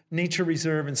little nature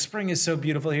reserve, and spring is so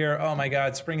beautiful here. Oh my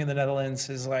God, spring in the Netherlands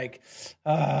is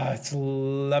it's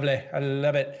lovely. I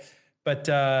love it. But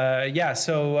so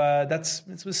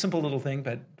it's a simple little thing,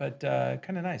 but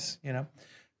kind of nice,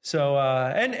 So,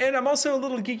 and I'm also a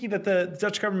little geeky that the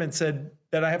Dutch government said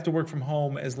that I have to work from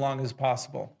home as long as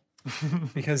possible,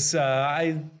 because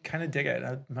I kind of dig it.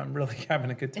 I'm really having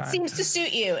a good time. It seems to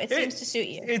suit you.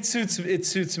 It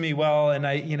suits me well,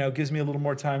 and gives me a little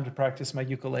more time to practice my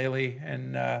ukulele,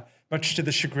 and much to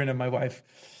the chagrin of my wife.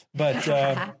 But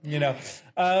Lisa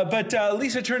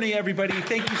Cherney, everybody,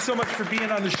 thank you so much for being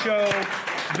on the show.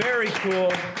 Very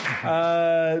cool.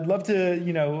 I'd love to,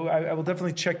 I will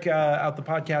definitely check out the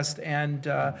podcast and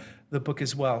the book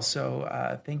as well.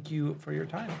 So thank you for your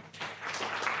time.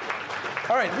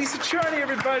 All right, Lisa Cherney,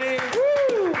 everybody.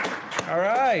 Woo! All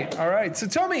right. So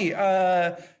tell me,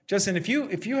 Justin, if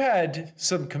you had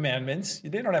some commandments,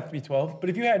 they don't have to be 12, but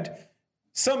if you had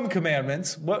some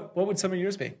commandments, what would some of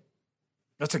yours be?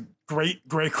 That's a great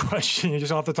question.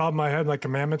 Just off the top of my head,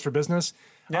 commandments for business.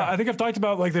 Yeah. I think I've talked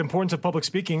about the importance of public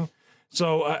speaking.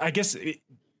 So I guess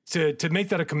to make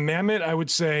that a commandment, I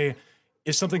would say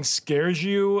if something scares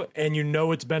you and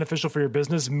it's beneficial for your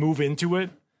business, move into it.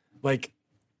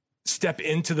 Step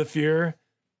into the fear,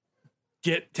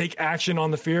 take action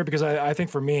on the fear. Because I think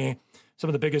for me, some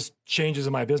of the biggest changes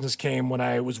in my business came when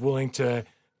I was willing to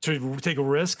take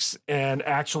risks and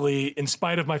actually, in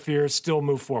spite of my fears, still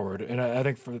move forward. And I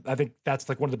think that's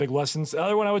one of the big lessons. The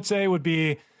other one I would say would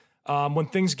be when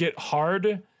things get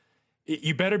hard,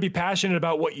 you better be passionate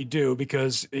about what you do,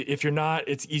 because if you're not,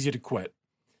 it's easy to quit.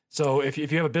 So if you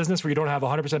have a business where you don't have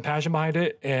 100% passion behind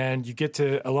it, and you get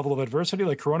to a level of adversity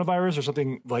like coronavirus or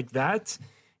something like that,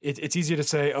 it's easy to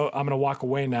say, oh, I'm going to walk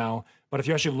away now. But if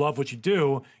you actually love what you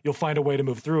do, you'll find a way to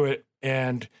move through it.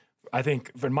 And I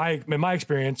think in my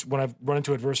experience, when I've run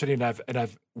into adversity and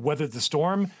I've weathered the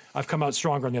storm, I've come out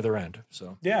stronger on the other end.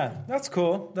 So yeah, that's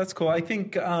cool. I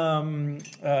think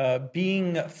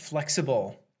being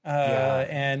flexible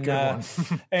and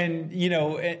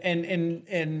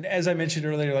as I mentioned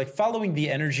earlier, following the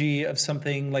energy of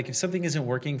something, if something isn't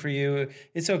working for you,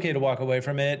 it's okay to walk away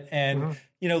from it, and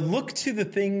look to the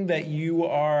thing that you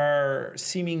are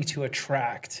seeming to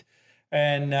attract.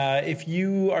 And if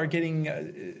you are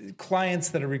getting clients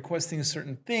that are requesting a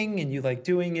certain thing and you like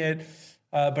doing it,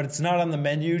 but it's not on the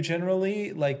menu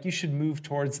generally, you should move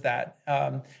towards that.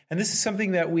 And this is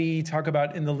something that we talk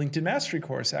about in the LinkedIn Mastery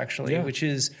course, actually, which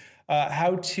is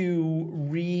how to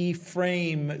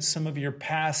reframe some of your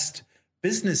past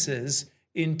businesses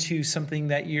into something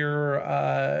that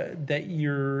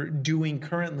you're doing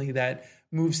currently that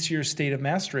moves to your state of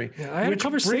mastery. Yeah, I had a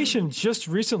conversation just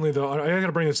recently, though. I got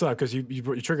to bring this up because you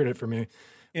triggered it for me.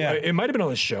 Yeah, it might have been on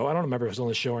the show. I don't remember if it was on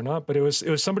the show or not, but it was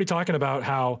somebody talking about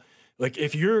how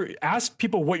if you're ask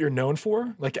people what you're known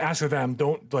for, ask them,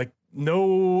 don't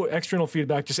no external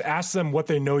feedback, just ask them what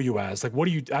they know you as. Ask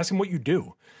them what you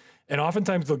do. And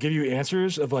oftentimes they'll give you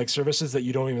answers of services that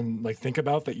you don't even think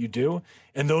about that you do.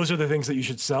 And those are the things that you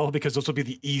should sell, because those will be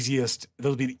the easiest.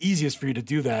 Those will be the easiest for you to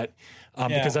do that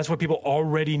because that's what people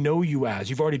already know you as.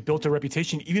 You've already built a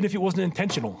reputation, even if it wasn't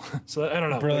intentional. So I don't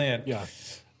know. Brilliant.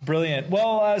 Brilliant.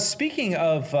 Well, speaking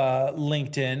of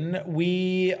LinkedIn,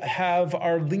 we have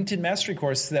our LinkedIn Mastery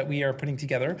course that we are putting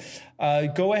together.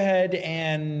 Go ahead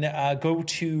and go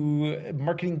to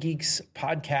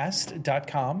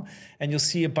marketinggeekspodcast.com, and you'll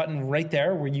see a button right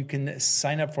there where you can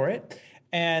sign up for it.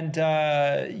 And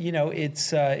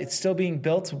it's still being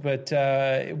built, but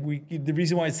the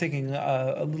reason why it's taking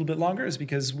a little bit longer is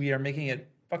because we are making it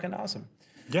fucking awesome.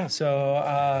 Yeah.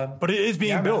 So, but it is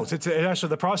being built. It actually,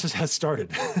 the process has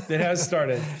started. It has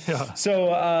started. Yeah.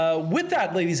 So, with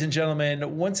that, ladies and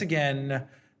gentlemen, once again,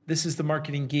 this is the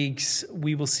Marketing Geeks.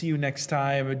 We will see you next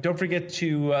time. Don't forget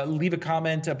to leave a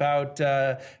comment about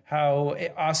how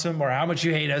awesome or how much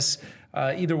you hate us,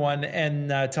 either one, and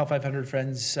tell 500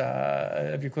 friends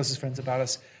of your closest friends about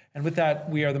us. And with that,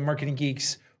 we are the Marketing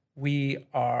Geeks. We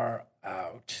are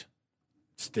out.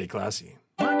 Stay classy.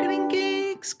 Marketing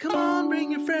Geeks, come on,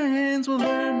 bring your friends. We'll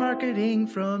learn marketing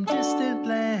from distant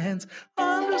lands.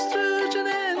 Andre Sturgeon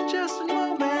and Justin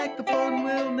Womack. The fun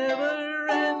will never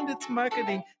end. It's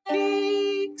Marketing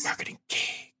Geeks. Marketing Geeks.